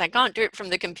Instagram because I can't do it from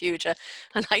the computer,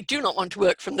 and I do not want to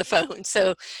work from the phone.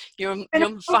 So you're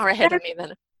far ahead of me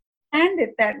then. And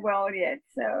it that well yet,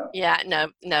 so yeah, no,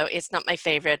 it's not my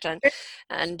favorite, and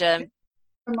I'm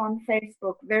on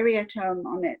Facebook, very at home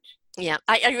on it. Yeah,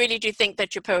 I really do think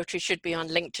that your poetry should be on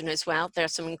LinkedIn as well. There are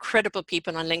some incredible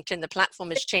people on LinkedIn. The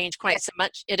platform has changed quite so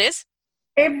much. It is.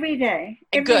 Every day.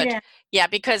 Good. Yeah,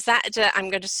 because that I'm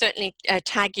going to certainly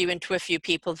tag you into a few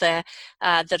people there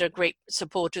that are great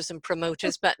supporters and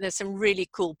promoters. But there's some really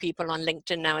cool people on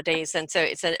LinkedIn nowadays, and so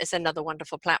it's another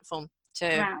wonderful platform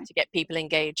to get people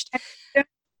engaged. I don't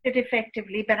post it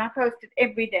effectively, but I post it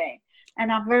every day,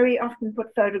 and I very often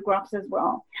put photographs as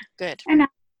well. Good. And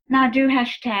I do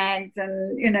hashtags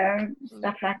and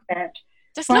stuff like that.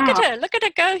 Just look at her. Look at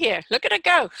her go here. Look at her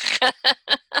go.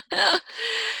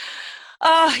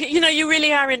 You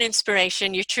really are an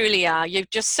inspiration. You truly are. You're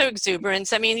just so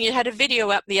exuberant. I mean, you had a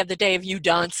video up the other day of you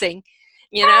dancing.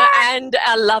 and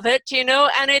I love it,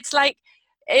 and it's like,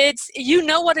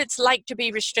 what it's like to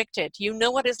be restricted. You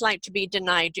know what it's like to be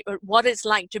denied, or what it's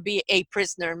like to be a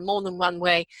prisoner more than one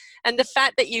way. And the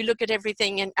fact that you look at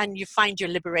everything and you find your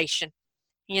liberation.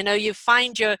 You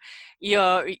find your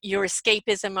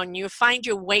escapism, and you find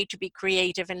your way to be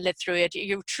creative and live through it.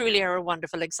 You truly are a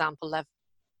wonderful example, love.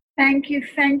 Thank you.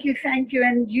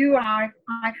 And you are,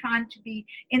 I find, to be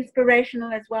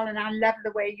inspirational as well. And I love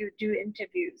the way you do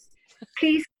interviews.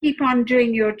 Please keep on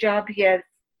doing your job here.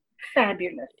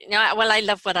 Fabulous. Well, I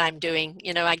love what I'm doing.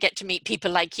 I get to meet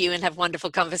people like you and have wonderful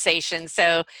conversations.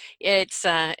 So it's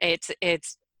all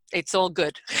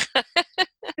good.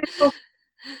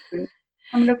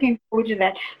 I'm looking forward to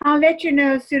that. I'll let you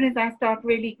know as soon as I start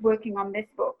really working on this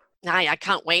book. I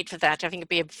can't wait for that. I think it'd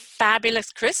be a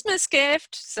fabulous Christmas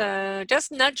gift. So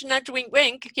just nudge, nudge, wink,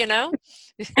 wink, And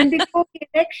before the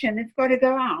election, it's got to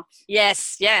go out.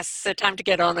 Yes. So time to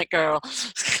get on it, girl.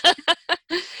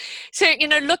 So,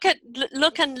 look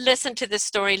and listen to this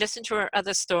story, listen to her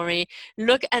other story,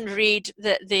 look and read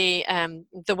the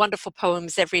wonderful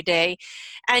poems every day.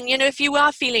 And, if you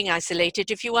are feeling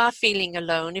isolated, if you are feeling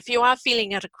alone, if you are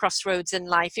feeling at a crossroads in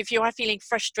life, if you are feeling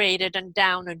frustrated and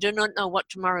down and do not know what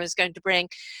tomorrow is going to bring,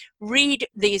 read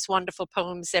these wonderful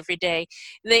poems every day.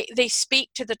 They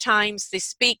speak to the times, they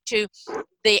speak to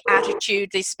the attitude,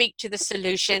 they speak to the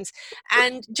solutions.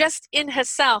 And just in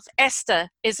herself, Esther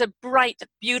is a bright,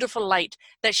 beautiful light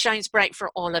that shines bright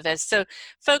for all of us. So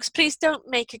folks, please don't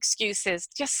make excuses.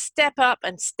 Just step up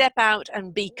and step out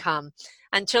and become.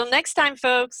 Until next time,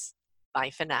 folks,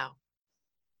 bye for now.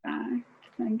 Bye.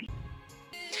 Thank you.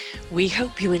 We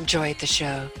hope you enjoyed the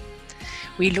show.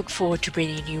 We look forward to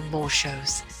bringing you more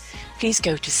shows. Please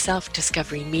go to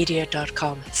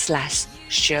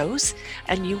selfdiscoverymedia.com/shows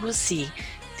and you will see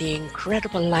the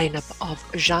incredible lineup of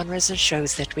genres and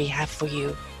shows that we have for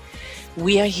you.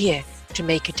 We are here to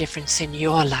make a difference in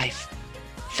your life.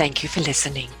 Thank you for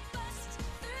listening.